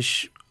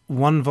publish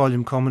one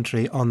volume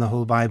commentary on the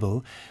whole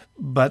Bible,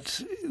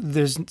 but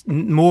there's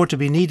more to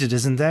be needed,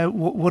 isn't there?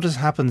 What has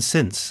happened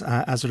since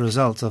as a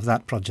result of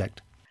that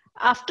project?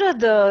 After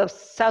the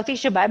South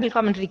Asia Bible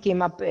Commentary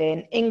came up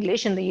in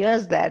English in the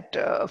years that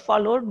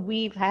followed,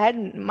 we've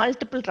had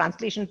multiple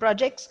translation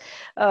projects.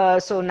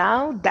 So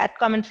now that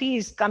commentary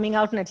is coming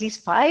out in at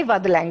least 5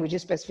 other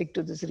languages specific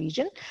to this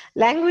region.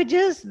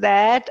 Languages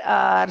that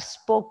are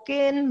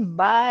spoken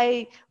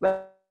by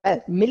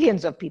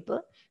millions of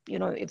people. You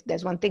know, if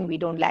there's one thing we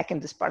don't lack in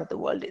this part of the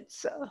world,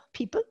 it's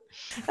people.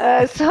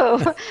 So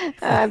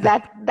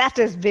that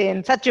has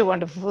been such a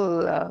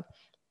wonderful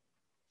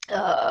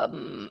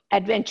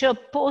adventure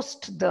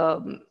post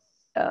the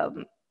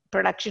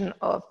production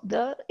of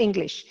the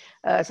English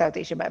South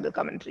Asia Bible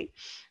Commentary.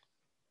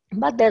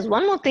 But there's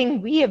one more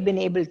thing we have been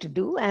able to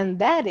do, and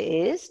that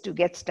is to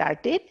get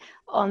started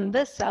on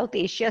the South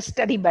Asia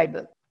Study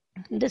Bible.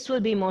 This will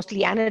be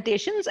mostly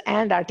annotations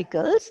and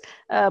articles,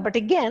 but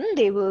again,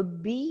 they will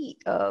be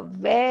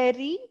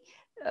very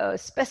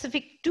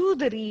specific to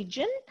the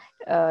region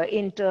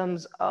in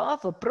terms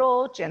of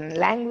approach and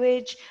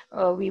language.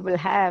 We will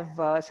have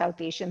South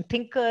Asian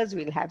thinkers,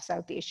 we'll have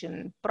South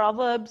Asian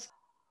proverbs.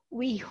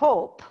 We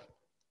hope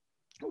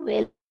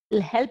will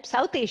help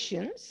South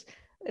Asians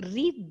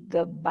read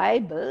the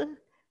Bible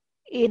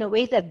in a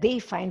way that they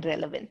find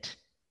relevant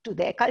to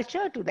their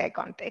culture, to their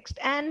context,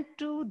 and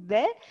to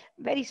their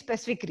very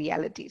specific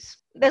realities.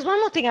 There's one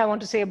more thing I want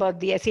to say about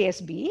the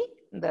SASB,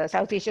 the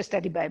South Asia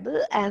Study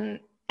Bible, and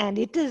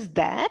it is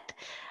that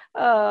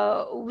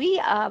we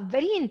are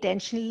very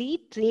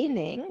intentionally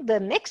training the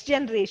next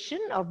generation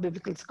of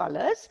biblical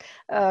scholars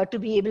to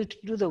be able to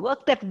do the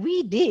work that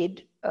we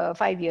did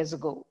 5 years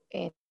ago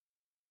in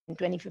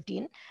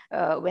 2015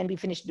 when we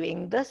finished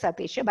doing the South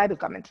Asia Bible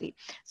Commentary.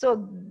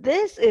 So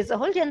this is a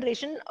whole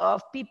generation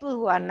of people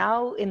who are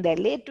now in their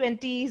late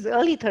 20s,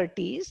 early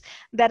 30s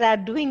that are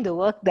doing the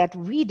work that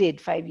we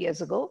did 5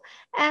 years ago.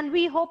 And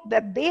we hope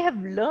that they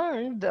have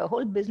learned the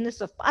whole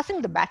business of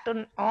passing the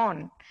baton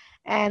on,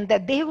 and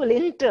that they will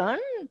in turn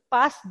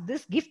pass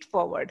this gift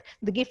forward,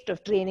 the gift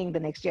of training the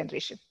next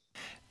generation.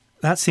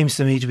 That seems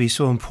to me to be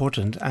so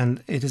important,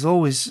 and it has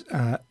always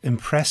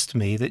impressed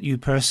me that you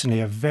personally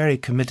are very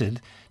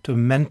committed to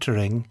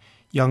mentoring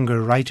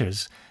younger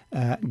writers,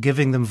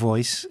 giving them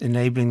voice,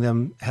 enabling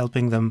them,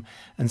 helping them,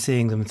 and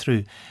seeing them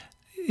through.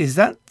 Is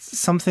that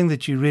something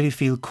that you really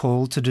feel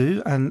called to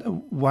do, and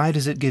why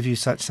does it give you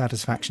such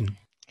satisfaction?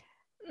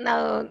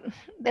 Now,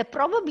 there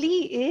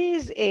probably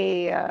is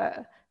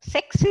a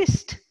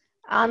sexist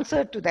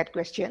answer to that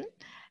question.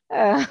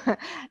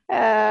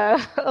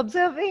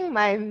 Observing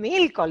my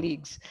male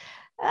colleagues,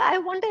 I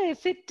wonder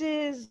if it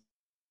is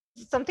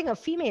something a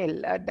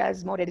female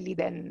does more readily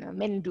than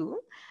men do.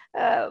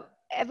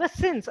 Ever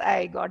since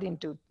I got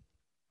into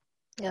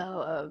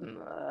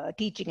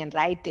teaching and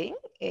writing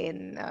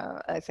in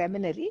a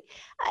seminary,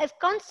 I've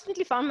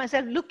constantly found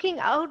myself looking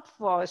out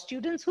for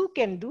students who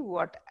can do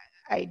what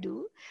I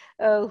do,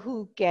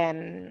 who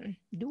can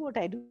do what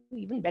I do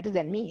even better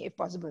than me, if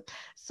possible.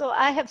 So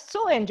I have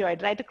so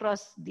enjoyed right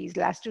across these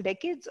last 2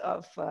 decades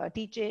of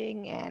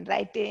teaching and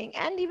writing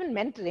and even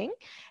mentoring,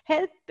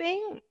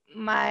 helping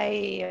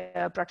my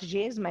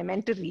proteges, my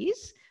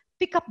mentorees,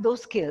 pick up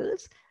those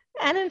skills.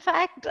 And in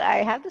fact, I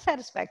have the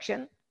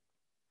satisfaction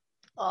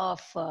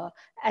of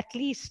at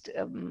least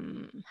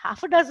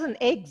half a dozen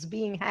eggs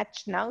being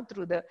hatched now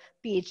through the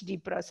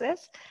PhD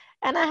process.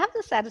 And I have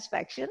the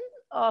satisfaction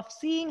of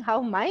seeing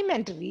how my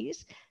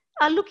mentorees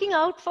are looking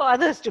out for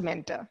others to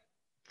mentor.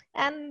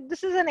 And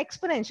this is an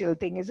exponential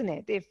thing, isn't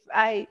it? If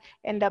I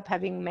end up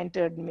having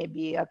mentored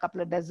maybe a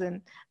couple of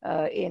dozen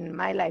in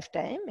my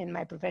lifetime, in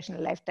my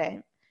professional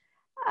lifetime,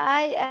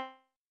 I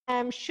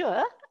am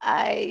sure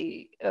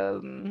I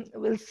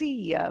will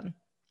see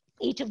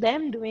each of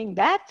them doing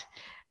that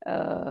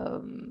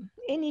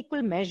in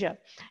equal measure.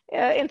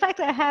 In fact,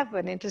 I have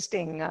an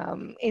interesting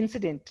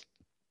incident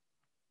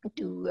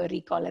to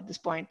recall at this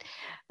point.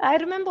 I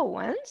remember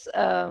once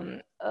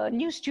a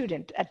new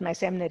student at my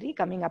seminary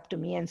coming up to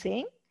me and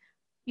saying,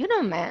 "You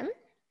know, ma'am,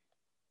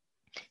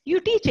 you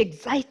teach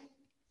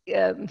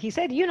he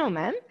said, "You know,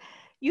 ma'am,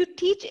 you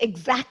teach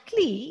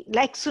exactly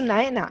like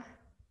Sunaina."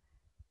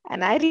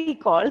 And I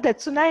recall that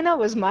Sunaina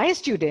was my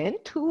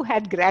student who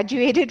had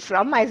graduated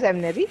from my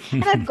seminary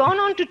and had gone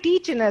on to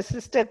teach in a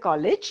sister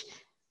college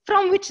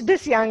from which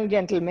this young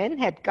gentleman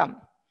had come.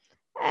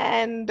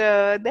 And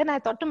then I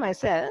thought to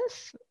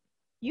myself,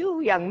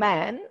 you young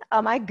man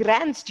are my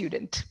grand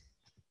student.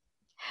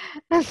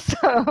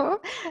 So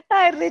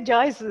I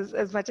rejoice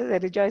as much as I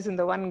rejoice in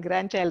the one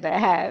grandchild I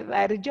have.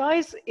 I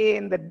rejoice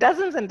in the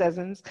dozens and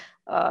dozens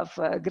of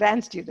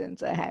grand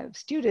students I have,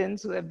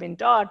 students who have been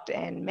taught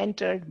and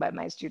mentored by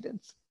my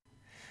students.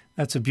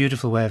 That's a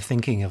beautiful way of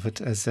thinking of it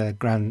as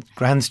grand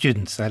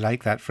students. I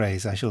like that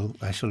phrase. I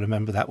shall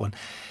remember that one.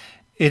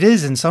 It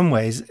is, in some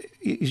ways,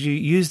 you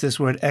use this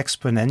word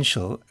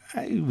exponential.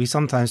 We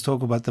sometimes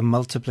talk about the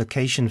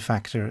multiplication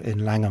factor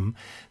in Langham,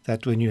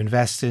 that when you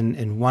invest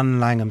in one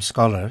Langham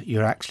scholar,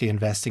 you're actually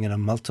investing in a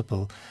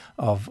multiple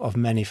of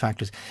many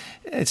factors.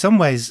 In some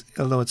ways,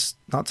 although it's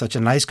not such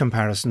a nice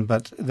comparison,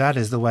 but that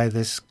is the way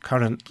this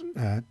current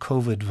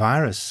COVID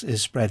virus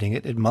is spreading.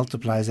 It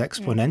multiplies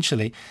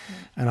exponentially.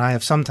 And I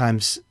have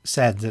sometimes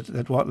said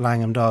that what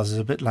Langham does is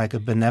a bit like a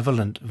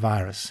benevolent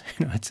virus.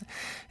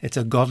 It's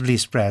a godly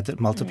spread that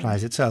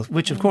multiplies itself,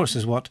 which of course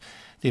is what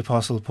the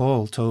Apostle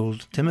Paul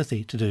told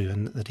Timothy to do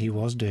and that he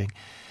was doing.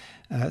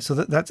 So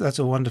that's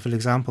a wonderful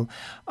example.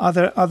 Are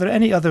there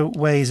any other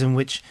ways in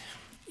which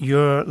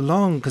you're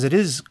long, because it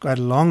is quite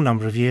a long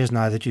number of years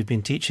now that you've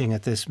been teaching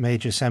at this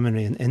major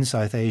seminary in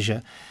South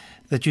Asia,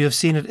 that you have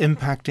seen it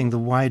impacting the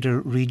wider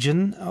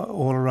region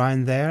all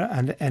around there,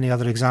 and any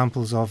other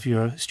examples of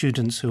your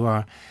students who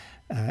are,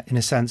 in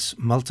a sense,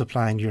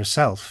 multiplying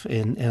yourself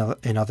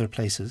in other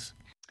places?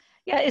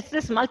 Yeah, it's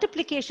this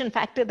multiplication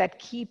factor that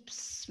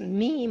keeps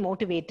me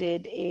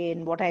motivated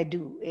in what I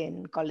do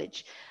in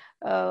college.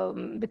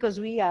 Because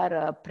we are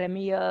a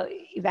premier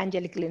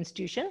evangelical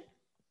institution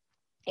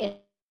in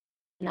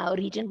our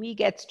region, we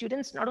get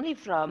students not only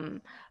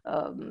from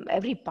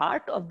every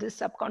part of this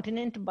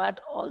subcontinent, but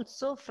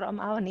also from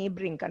our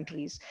neighboring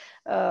countries.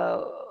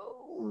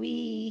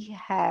 We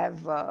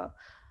have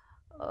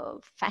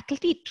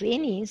faculty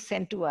trainees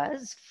sent to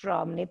us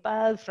from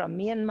Nepal, from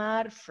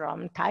Myanmar,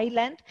 from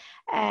Thailand.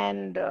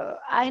 And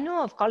I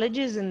know of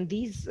colleges in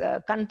these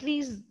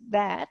countries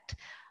that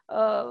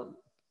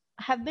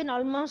have been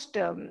almost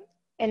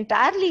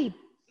entirely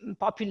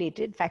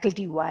populated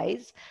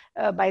faculty-wise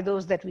by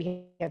those that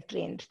we have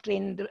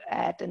trained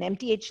at an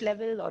MTH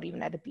level or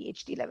even at a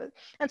PhD level.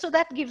 And so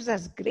that gives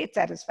us great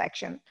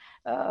satisfaction.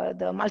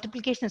 The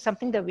multiplication is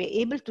something that we're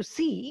able to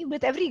see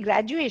with every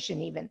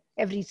graduation, even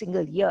every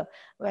single year,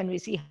 when we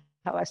see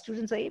how our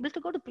students are able to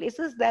go to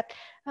places that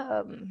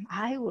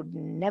I would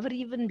never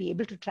even be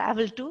able to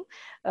travel to,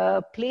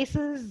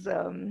 places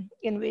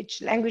in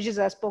which languages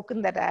are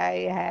spoken that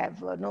I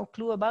have no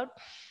clue about.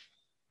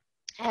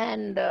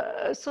 And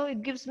so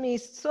it gives me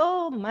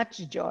so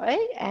much joy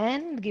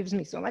and gives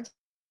me so much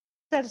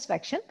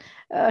satisfaction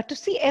to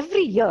see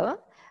every year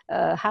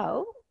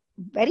how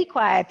very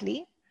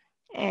quietly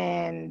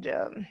and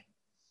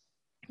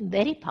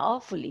very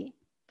powerfully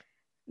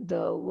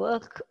the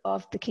work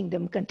of the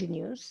kingdom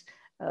continues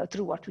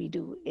through what we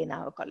do in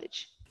our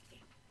college.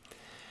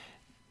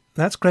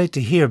 That's great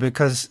to hear,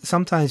 because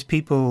sometimes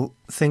people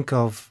think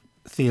of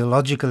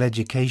theological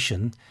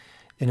education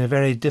in a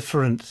very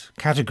different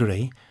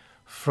category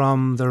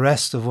from the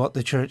rest of what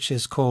the church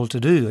is called to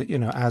do,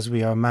 as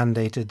we are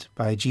mandated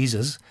by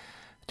Jesus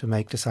to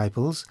make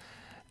disciples.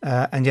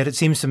 And yet it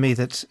seems to me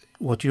that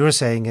what you're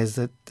saying is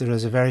that there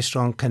is a very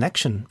strong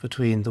connection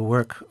between the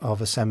work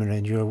of a seminary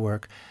and your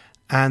work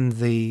and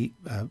the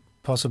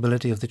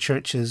possibility of the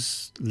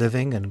churches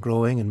living and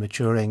growing and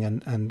maturing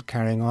and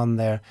carrying on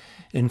their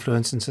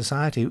influence in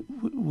society.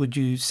 Would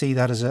you see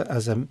that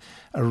as a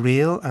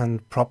real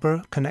and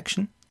proper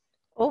connection?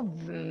 Oh,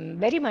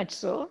 very much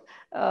so.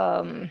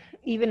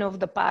 Even over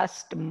the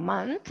past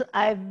month,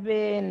 I've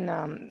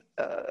been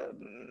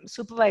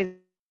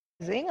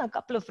supervising a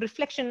couple of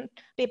reflection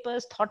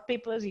papers, thought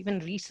papers, even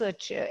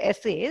research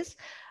essays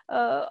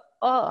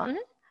on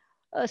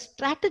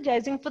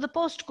strategizing for the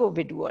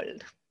post-COVID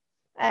world.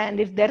 And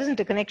if there isn't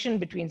a connection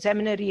between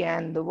seminary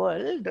and the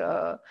world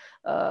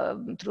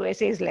through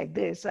essays like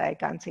this, I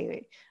can't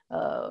say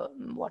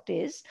what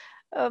is.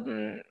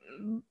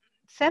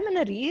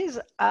 Seminaries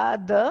are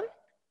the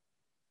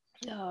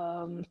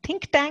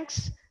think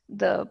tanks,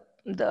 the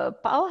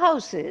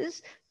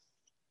powerhouses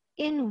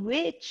in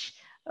which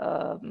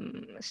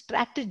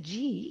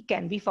strategy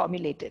can be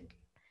formulated.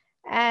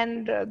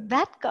 And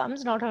that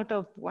comes not out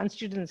of one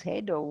student's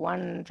head or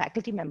one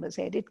faculty member's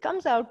head. It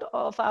comes out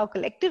of our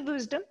collective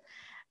wisdom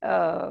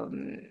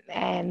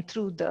and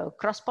through the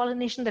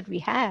cross-pollination that we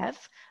have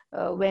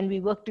when we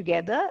work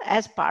together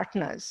as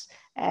partners,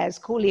 as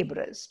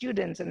co-laborers,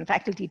 students and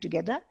faculty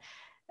together.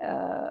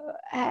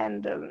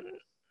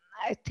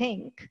 I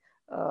think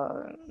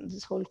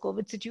this whole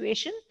COVID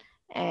situation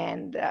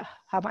and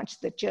how much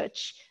the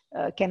church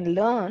can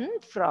learn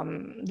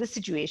from this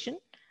situation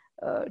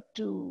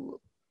to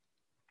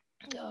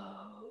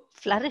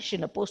flourish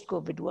in a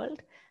post-COVID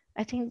world.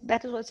 I think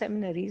that is what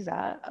seminaries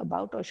are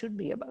about or should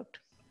be about.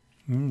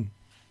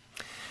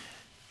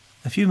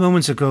 A few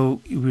moments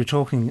ago, we were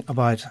talking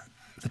about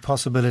the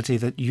possibility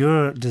that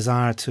your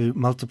desire to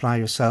multiply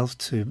yourself,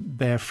 to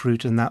bear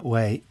fruit in that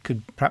way,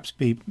 could perhaps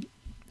be,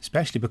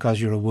 especially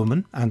because you're a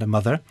woman and a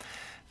mother,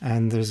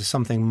 and there's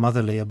something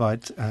motherly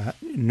about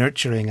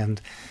nurturing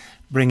and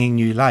bringing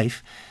new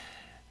life.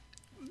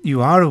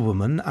 You are a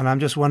woman, and I'm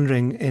just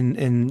wondering,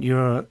 in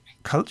your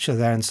culture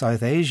there in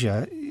South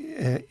Asia,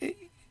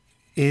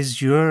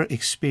 is your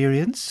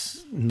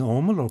experience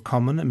normal or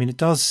common? I mean, it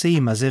does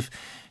seem as if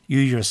you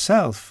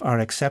yourself are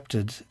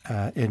accepted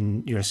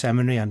in your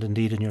seminary and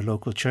indeed in your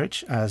local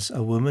church as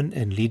a woman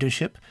in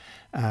leadership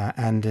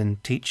and in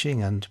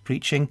teaching and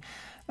preaching.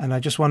 And I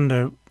just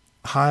wonder,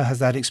 how has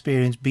that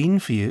experience been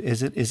for you?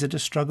 Is it a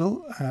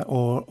struggle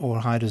or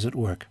how does it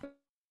work?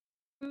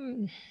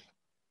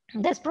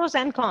 There's pros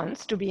and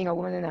cons to being a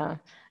woman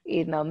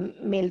in a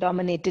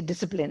male-dominated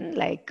discipline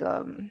like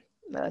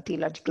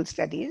theological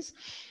studies.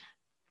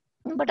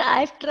 But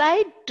I've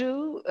tried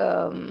to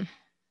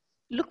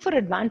look for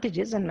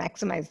advantages and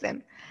maximize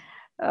them.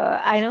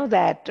 I know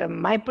that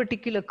my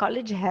particular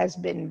college has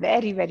been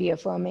very, very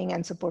affirming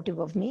and supportive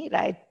of me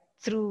right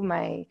through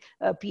my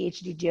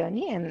PhD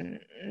journey, and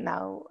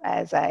now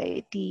as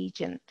I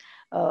teach and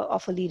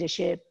offer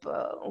leadership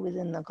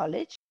within the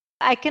college.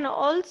 I can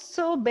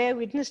also bear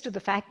witness to the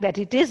fact that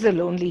it is a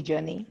lonely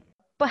journey.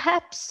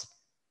 Perhaps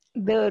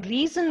the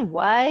reason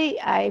why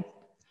I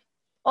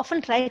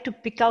often try to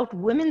pick out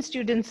women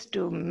students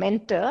to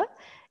mentor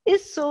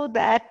is so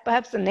that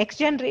perhaps the next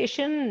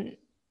generation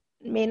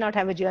may not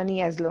have a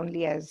journey as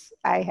lonely as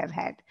I have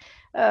had.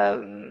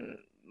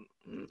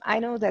 I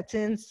know that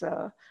since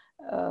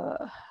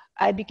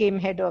I became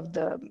head of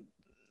the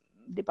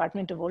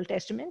Department of Old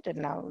Testament and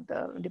now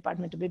the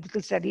Department of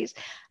Biblical Studies,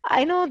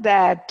 I know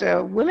that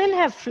women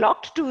have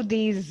flocked to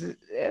these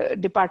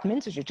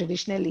departments, which are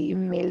traditionally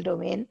male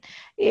domain,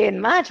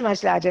 in much,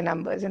 much larger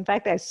numbers. In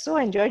fact, I so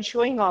enjoyed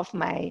showing off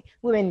my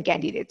women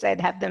candidates. I'd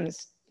have them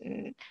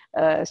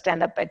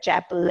stand up at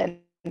chapel and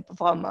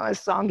perform a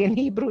song in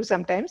Hebrew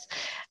sometimes,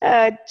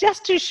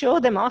 just to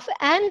show them off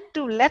and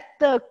to let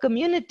the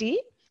community,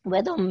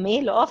 whether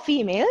male or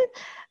female,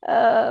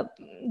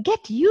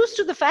 get used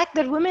to the fact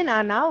that women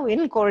are now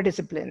in core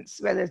disciplines,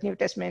 whether it's New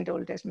Testament,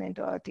 Old Testament,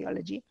 or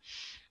theology.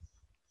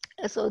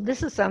 So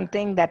this is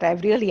something that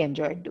I've really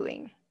enjoyed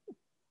doing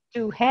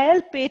to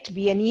help it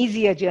be an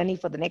easier journey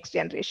for the next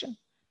generation.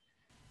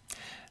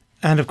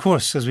 And of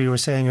course, as we were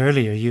saying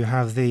earlier, you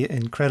have the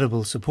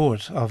incredible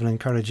support of an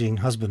encouraging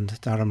husband,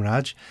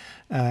 Dharamraj,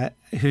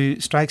 who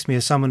strikes me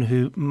as someone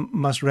who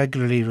must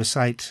regularly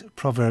recite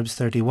Proverbs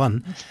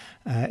 31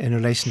 in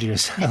relation to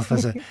yourself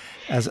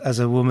as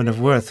a woman of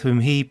worth,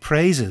 whom he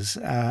praises,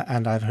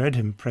 and I've heard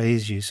him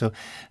praise you. So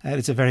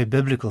it's a very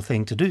biblical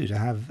thing to do, to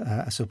have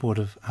a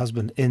supportive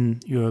husband in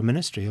your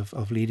ministry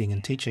of leading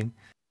and teaching.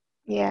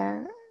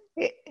 Yeah.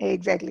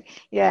 Exactly.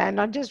 Yeah,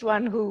 not just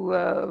one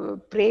who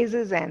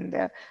praises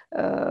and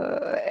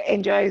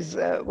enjoys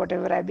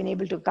whatever I've been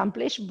able to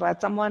accomplish,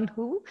 but someone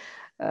who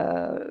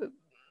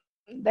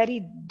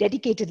very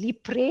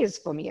dedicatedly prays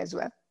for me as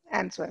well.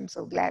 And so I'm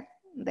so glad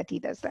that he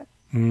does that.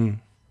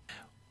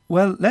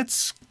 Well,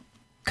 let's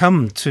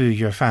come to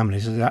your family,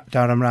 so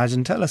Dharamraj,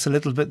 and tell us a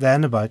little bit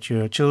then about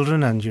your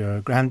children and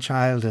your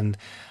grandchild and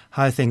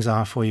how things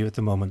are for you at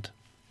the moment.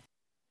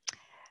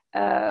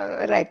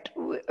 Right.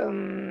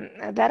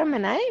 Dharam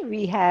and I,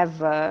 we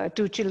have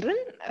 2 children.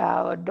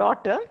 Our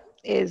daughter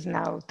is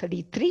now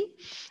 33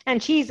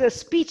 and she's a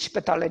speech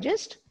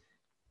pathologist.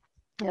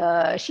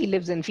 She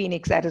lives in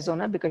Phoenix,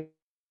 Arizona because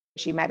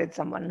she married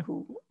someone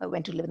who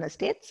went to live in the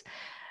States.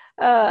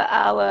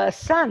 Our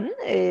son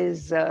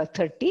is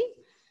 30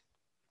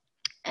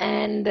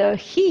 and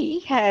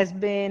he has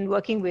been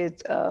working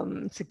with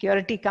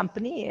security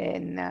company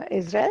in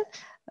Israel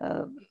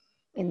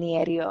in the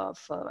area of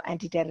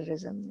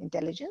anti-terrorism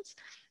intelligence.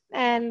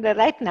 And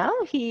right now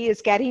he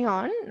is carrying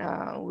on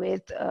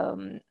with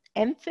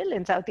MPhil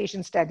in South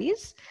Asian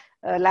Studies,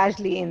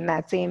 largely in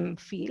that same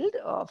field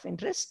of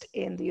interest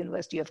in the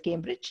University of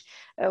Cambridge.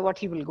 What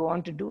he will go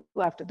on to do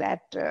after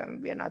that,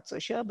 we are not so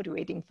sure, but we're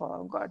waiting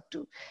for God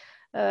to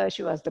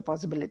show us the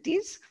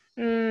possibilities.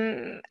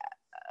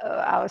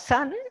 Our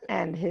son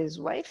and his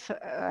wife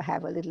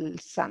have a little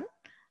son,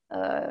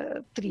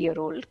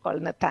 3-year-old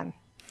called Nathan.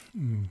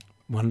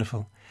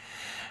 Wonderful.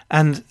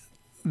 And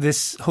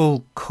this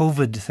whole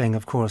COVID thing,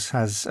 of course,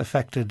 has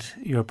affected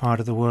your part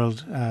of the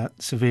world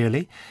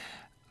severely.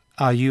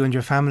 Are you and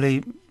your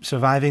family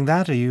surviving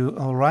that? Are you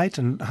all right?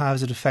 And how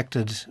has it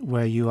affected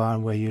where you are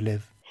and where you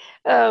live?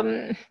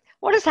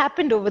 What has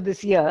happened over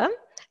this year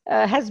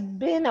has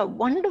been a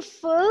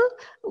wonderful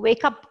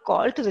wake-up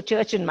call to the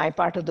church in my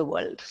part of the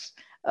world.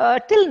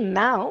 Till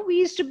now, we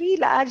used to be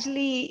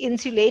largely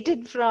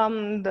insulated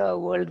from the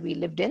world we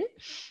lived in.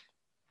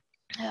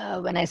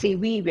 When I say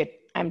we,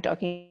 I'm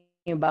talking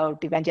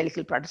about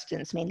evangelical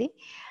Protestants mainly.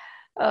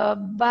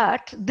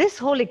 But this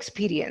whole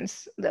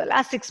experience, the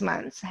last 6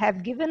 months,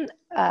 have given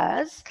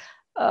us,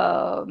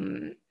 shall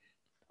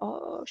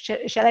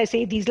I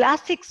say, these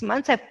last 6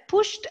 months have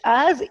pushed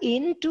us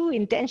into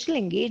intentional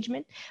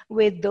engagement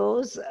with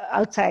those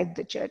outside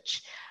the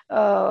church.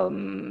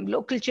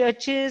 Local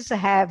churches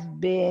have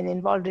been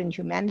involved in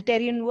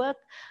humanitarian work.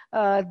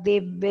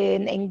 They've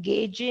been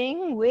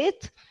engaging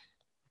with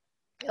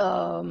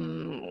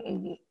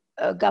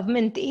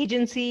government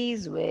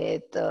agencies,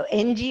 with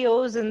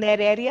NGOs in their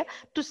area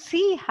to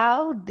see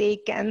how they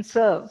can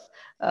serve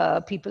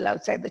people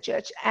outside the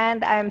church.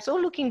 And I'm so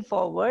looking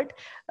forward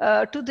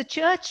to the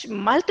church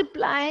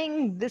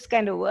multiplying this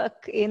kind of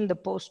work in the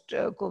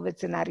post-COVID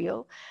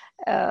scenario,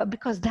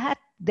 because that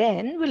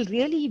then will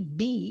really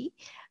be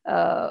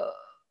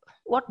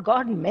what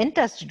God meant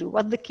us to do,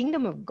 what the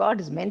kingdom of God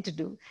is meant to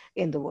do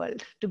in the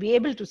world, to be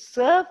able to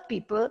serve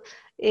people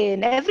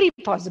in every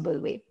possible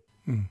way.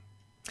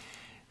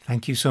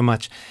 Thank you so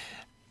much.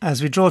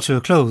 As we draw to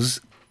a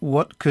close,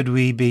 what could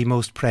we be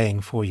most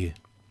praying for you?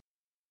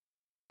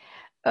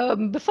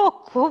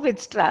 Before COVID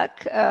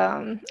struck,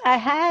 I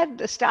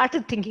had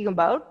started thinking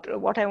about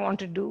what I want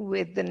to do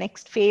with the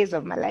next phase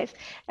of my life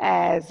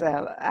as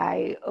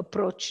I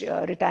approach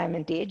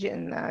retirement age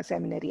in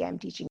seminary I'm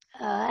teaching.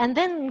 And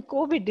then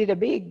COVID did a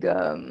big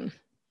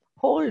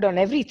hold on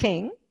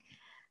everything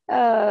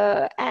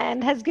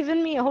and has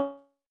given me a whole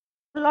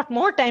lot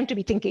more time to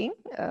be thinking,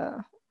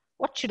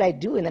 what should I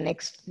do in the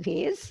next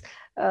phase,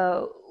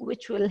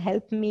 which will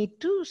help me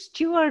to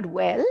steward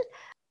well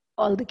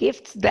all the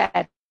gifts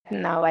that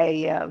now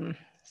I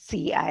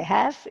see I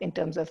have in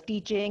terms of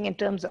teaching, in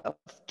terms of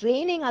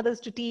training others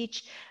to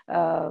teach,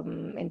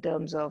 in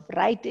terms of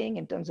writing,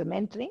 in terms of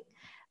mentoring.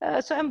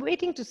 So I'm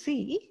waiting to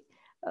see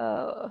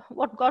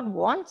what God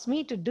wants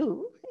me to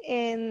do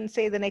in,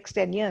 say, the next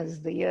 10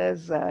 years, the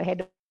years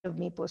ahead of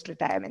me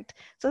post-retirement.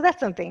 So that's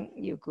something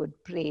you could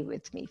pray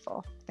with me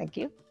for. Thank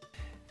you.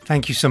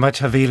 Thank you so much,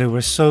 Havilah.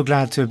 We're so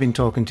glad to have been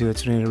talking to you.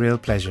 It's been a real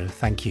pleasure.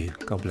 Thank you.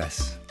 God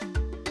bless.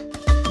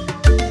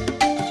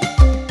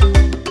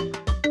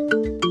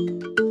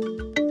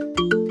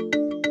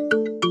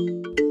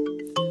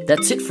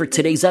 That's it for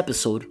today's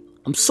episode.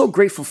 I'm so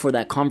grateful for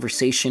that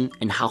conversation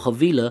and how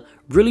Havilah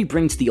really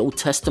brings the Old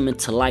Testament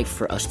to life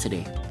for us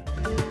today.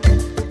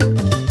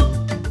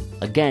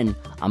 Again,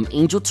 I'm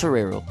Angel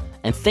Torero,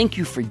 and thank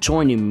you for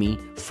joining me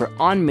for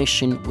On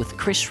Mission with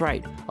Chris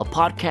Wright, a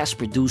podcast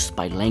produced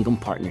by Langum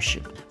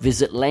Partnership.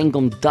 Visit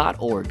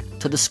langum.org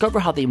to discover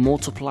how they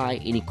multiply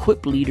and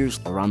equip leaders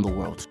around the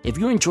world. If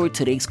you enjoyed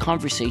today's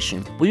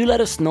conversation, will you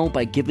let us know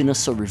by giving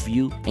us a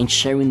review and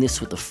sharing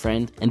this with a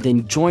friend? And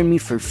then join me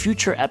for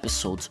future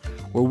episodes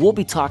where we'll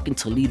be talking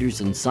to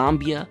leaders in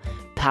Zambia,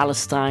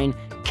 Palestine,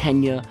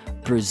 Kenya,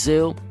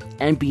 Brazil,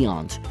 and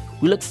beyond.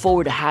 We look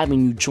forward to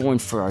having you join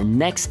for our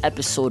next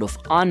episode of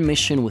On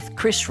Mission with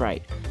Chris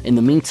Wright. In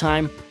the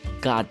meantime,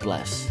 God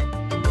bless.